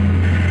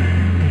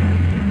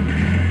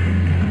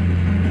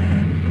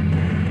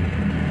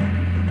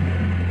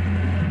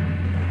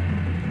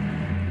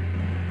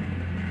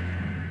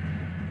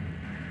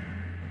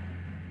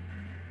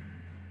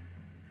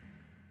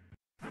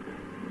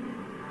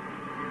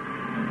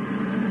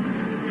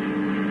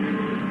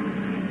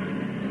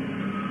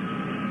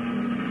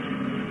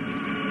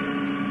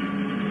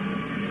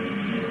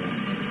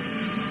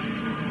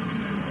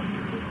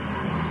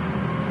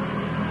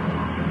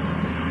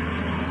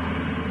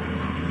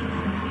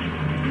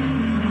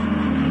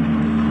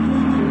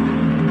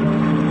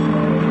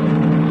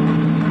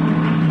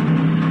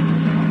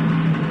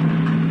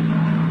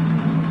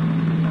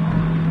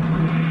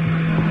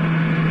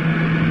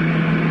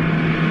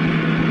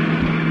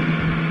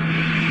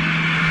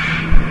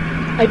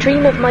 I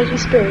dream of mighty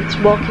spirits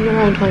walking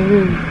around my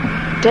room,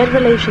 dead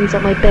relations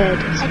at my bed,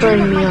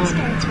 spurring me on.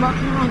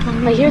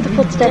 I hear the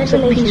footsteps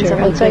of Peter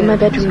outside my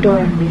bedroom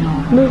door,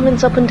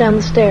 movements up and down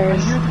the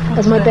stairs,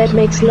 as my bed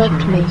makes love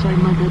to me,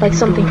 like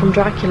something from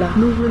Dracula.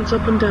 Movements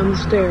up and down the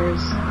stairs,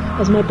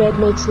 as my bed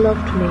makes love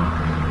to me,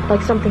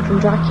 like something from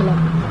Dracula.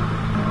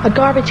 A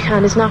garbage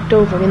can is knocked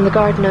over in the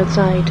garden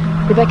outside.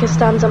 Rebecca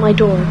stands at my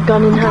door,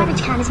 gun in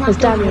hand, as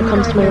Daniel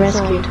comes to my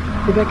rescue.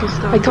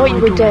 I thought you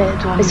were dead.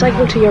 I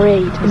cycled to your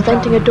aid,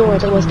 inventing a door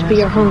that was to be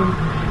your home,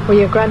 where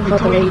your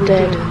grandfather lay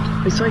dead.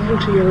 I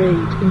cycled to your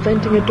aid,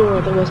 inventing a door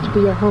that was to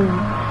be your home,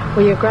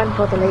 where your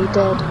grandfather lay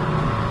dead.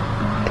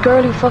 The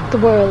girl who fucked the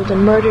world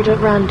and murdered at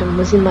random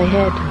was in my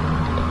head.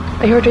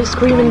 I heard her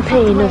scream in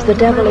pain as the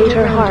devil ate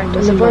her heart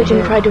and the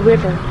Virgin cried a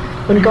river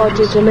when God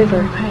did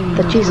deliver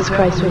that Jesus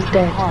Christ was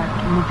dead.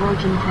 And the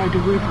Virgin cried a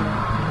river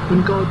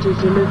when God did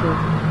deliver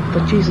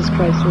that Jesus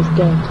Christ was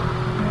dead.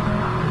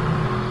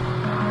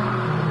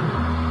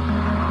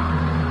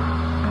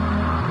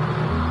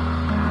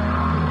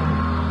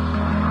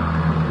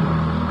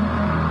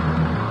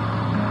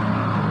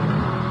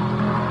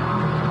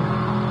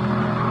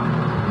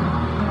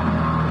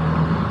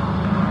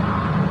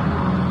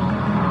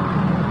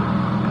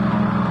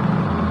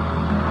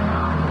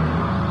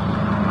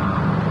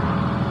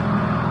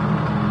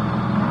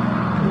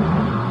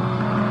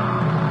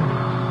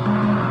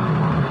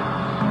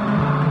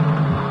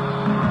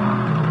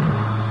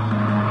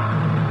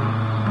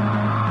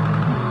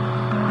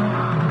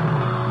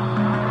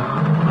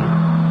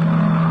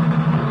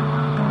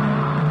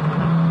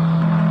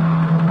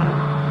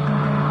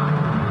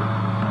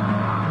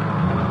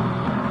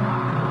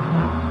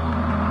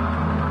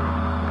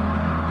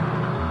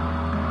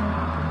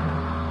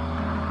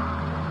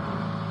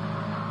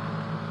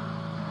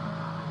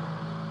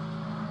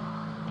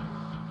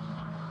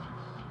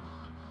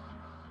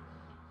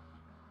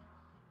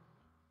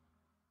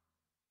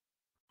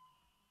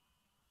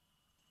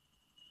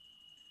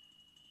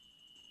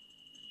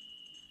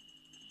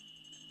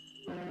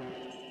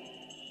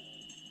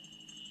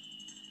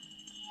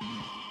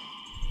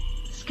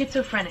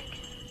 Schizophrenic.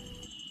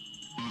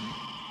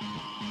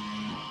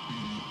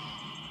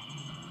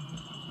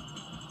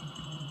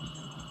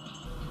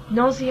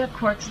 Nausea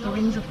quirks the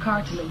rings of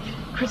cartilage.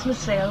 Christmas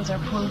sales are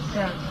pulled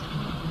down.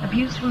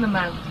 Abuse from the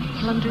mouth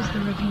plunders the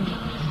ravine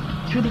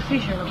through the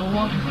fissure of a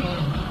waterfall.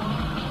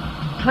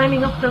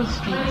 Climbing up those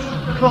streets,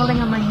 crawling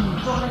on my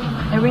knees,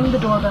 I ring the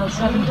doorbell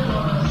 7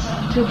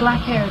 times to a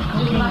black-haired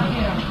cocaine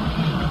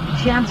maker.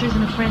 She answers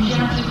in a frenzy.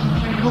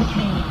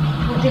 Cocaine,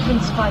 a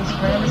different spice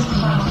for LSD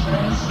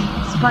conference,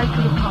 spike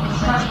for the pop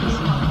of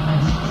ecstasy.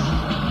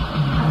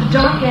 At the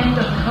dark end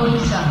of the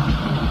cul-de-sac,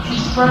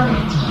 she's firmly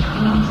into the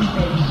clumsy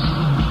bed.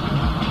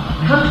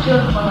 Come to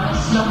a bar,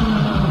 snuffing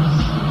the nose.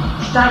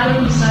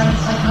 Staggering beside a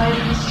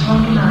psychiatrist's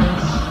drunken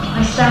eyes,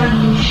 I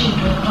stand in the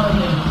shooter of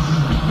holidays.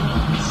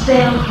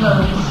 Stale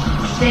clothes,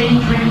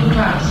 stained rainy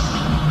grass.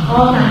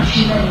 All night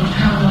she lay in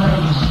town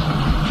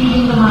light,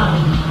 feeding the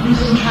mind,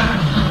 losing track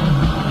of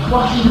time.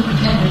 watching the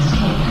pretenders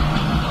cake.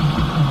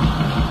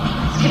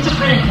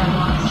 Schizophrenic I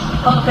was,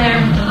 up there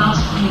with the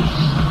lost fleet,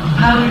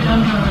 powdered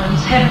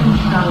underworld's heavenly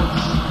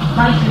clouds,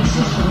 life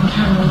existed in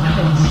terminal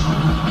twins.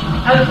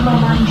 Out of my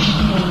mind she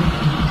came,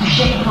 to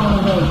shake it all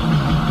away,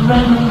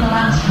 remembering the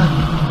last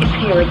time. It's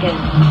here again.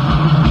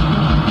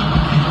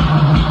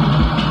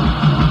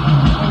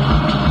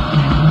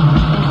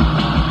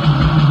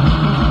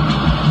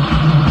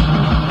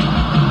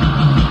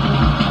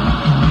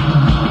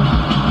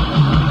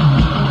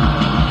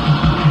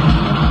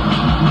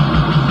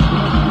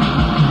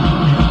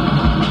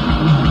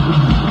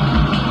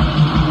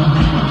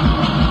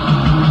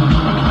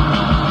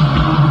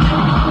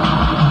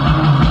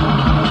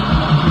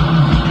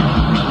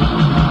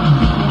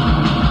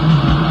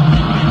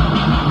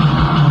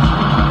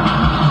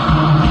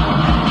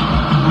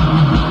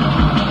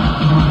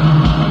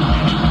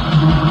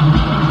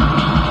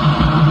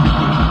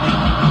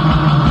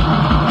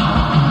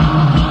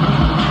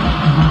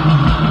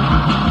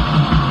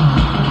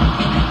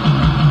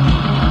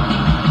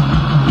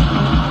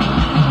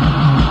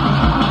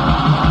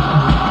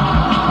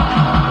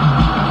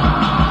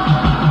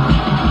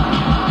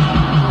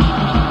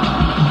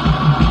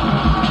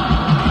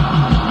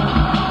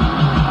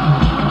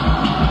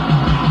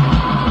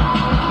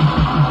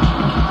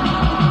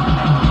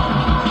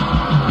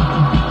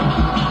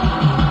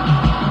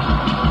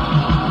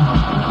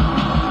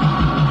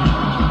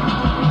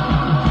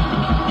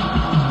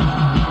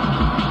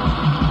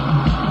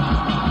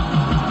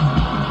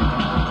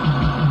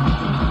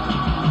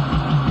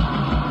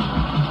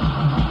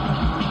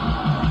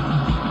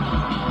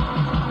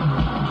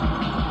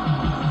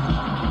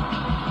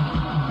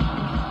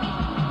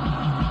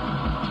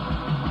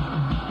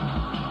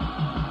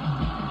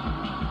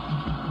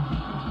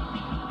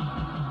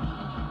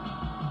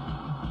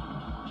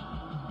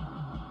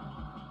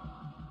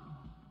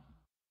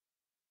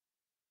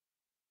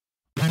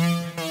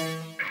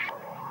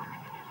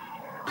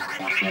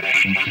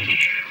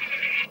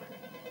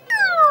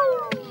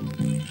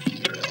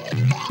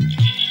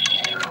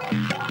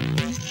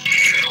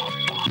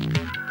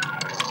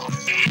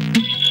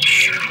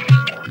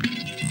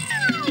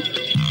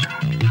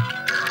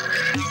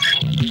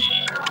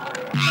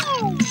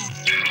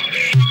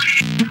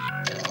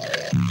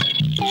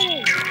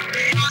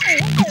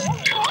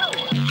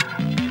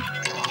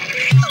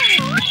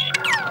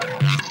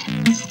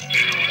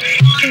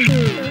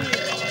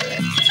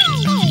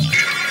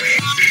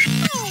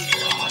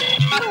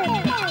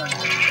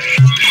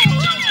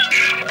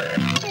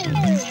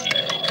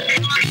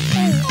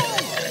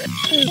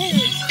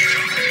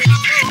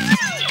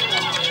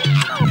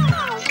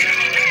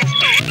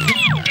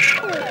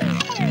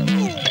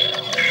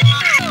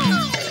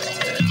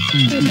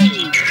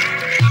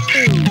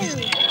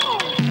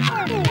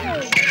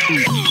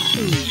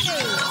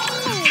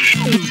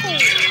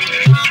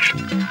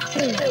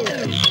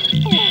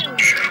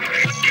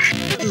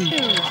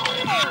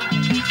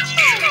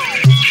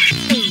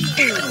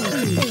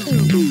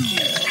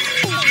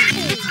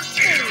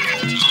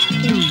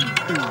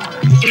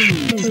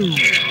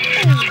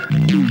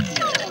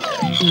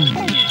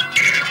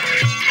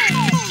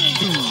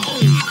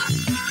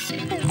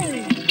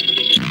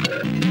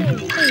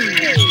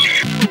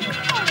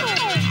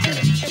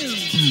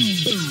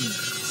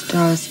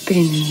 Stars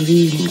spin and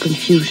reel in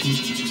confusion.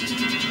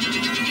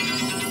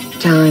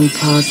 Time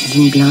passes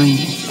in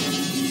blindness.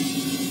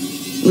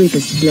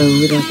 Rivers flow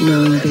without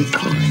knowing their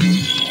course.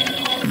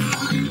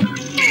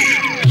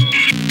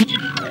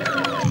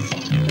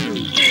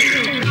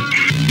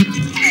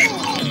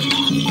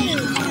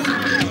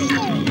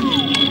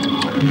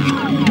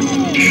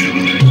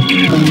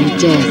 Only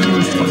death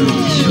is on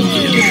the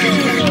shore.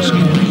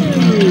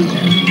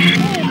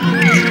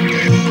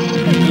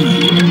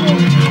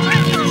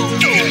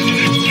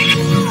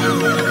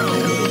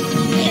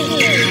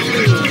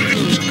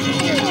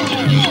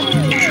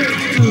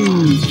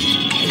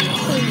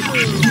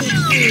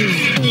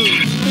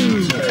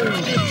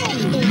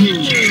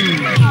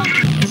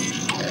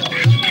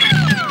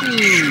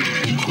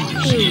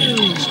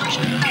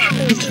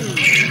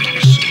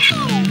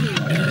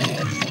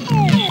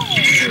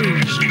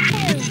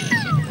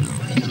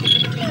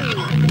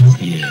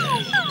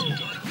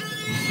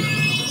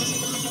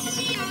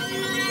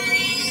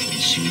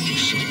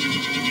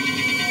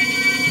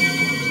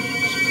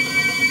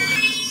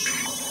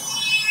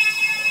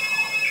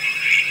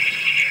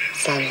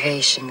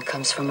 Salvation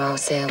comes from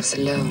ourselves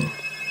alone.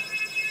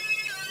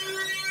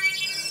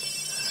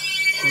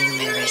 And you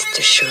may rest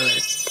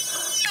assured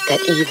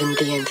that even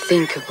the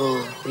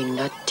unthinkable will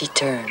not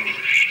deter me.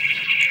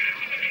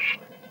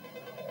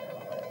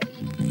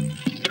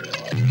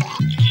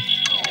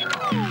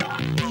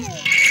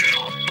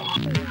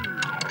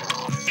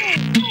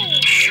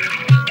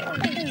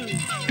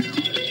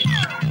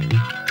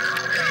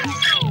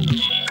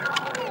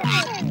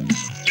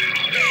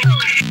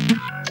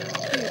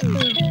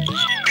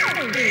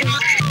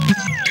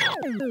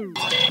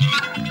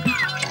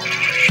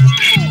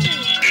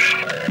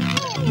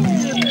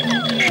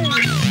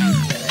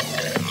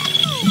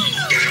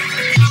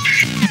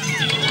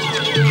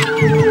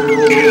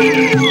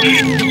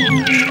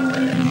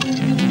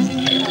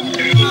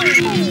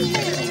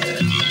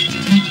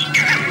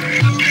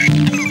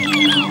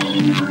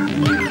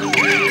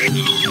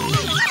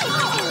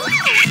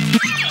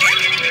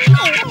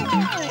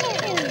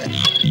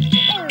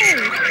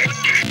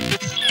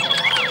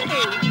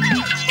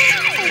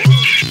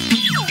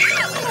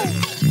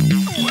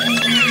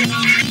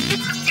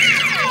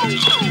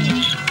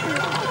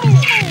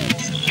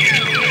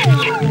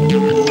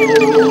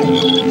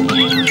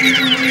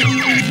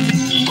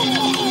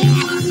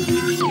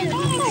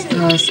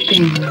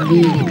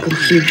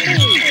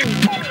 confusion.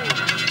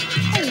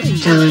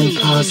 Time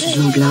passes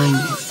in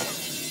blindness.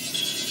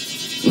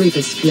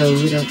 Rivers flow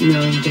without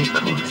knowing their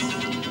course.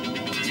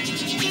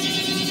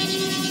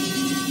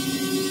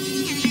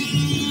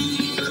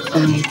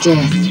 Only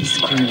death is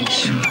cruelly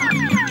sure.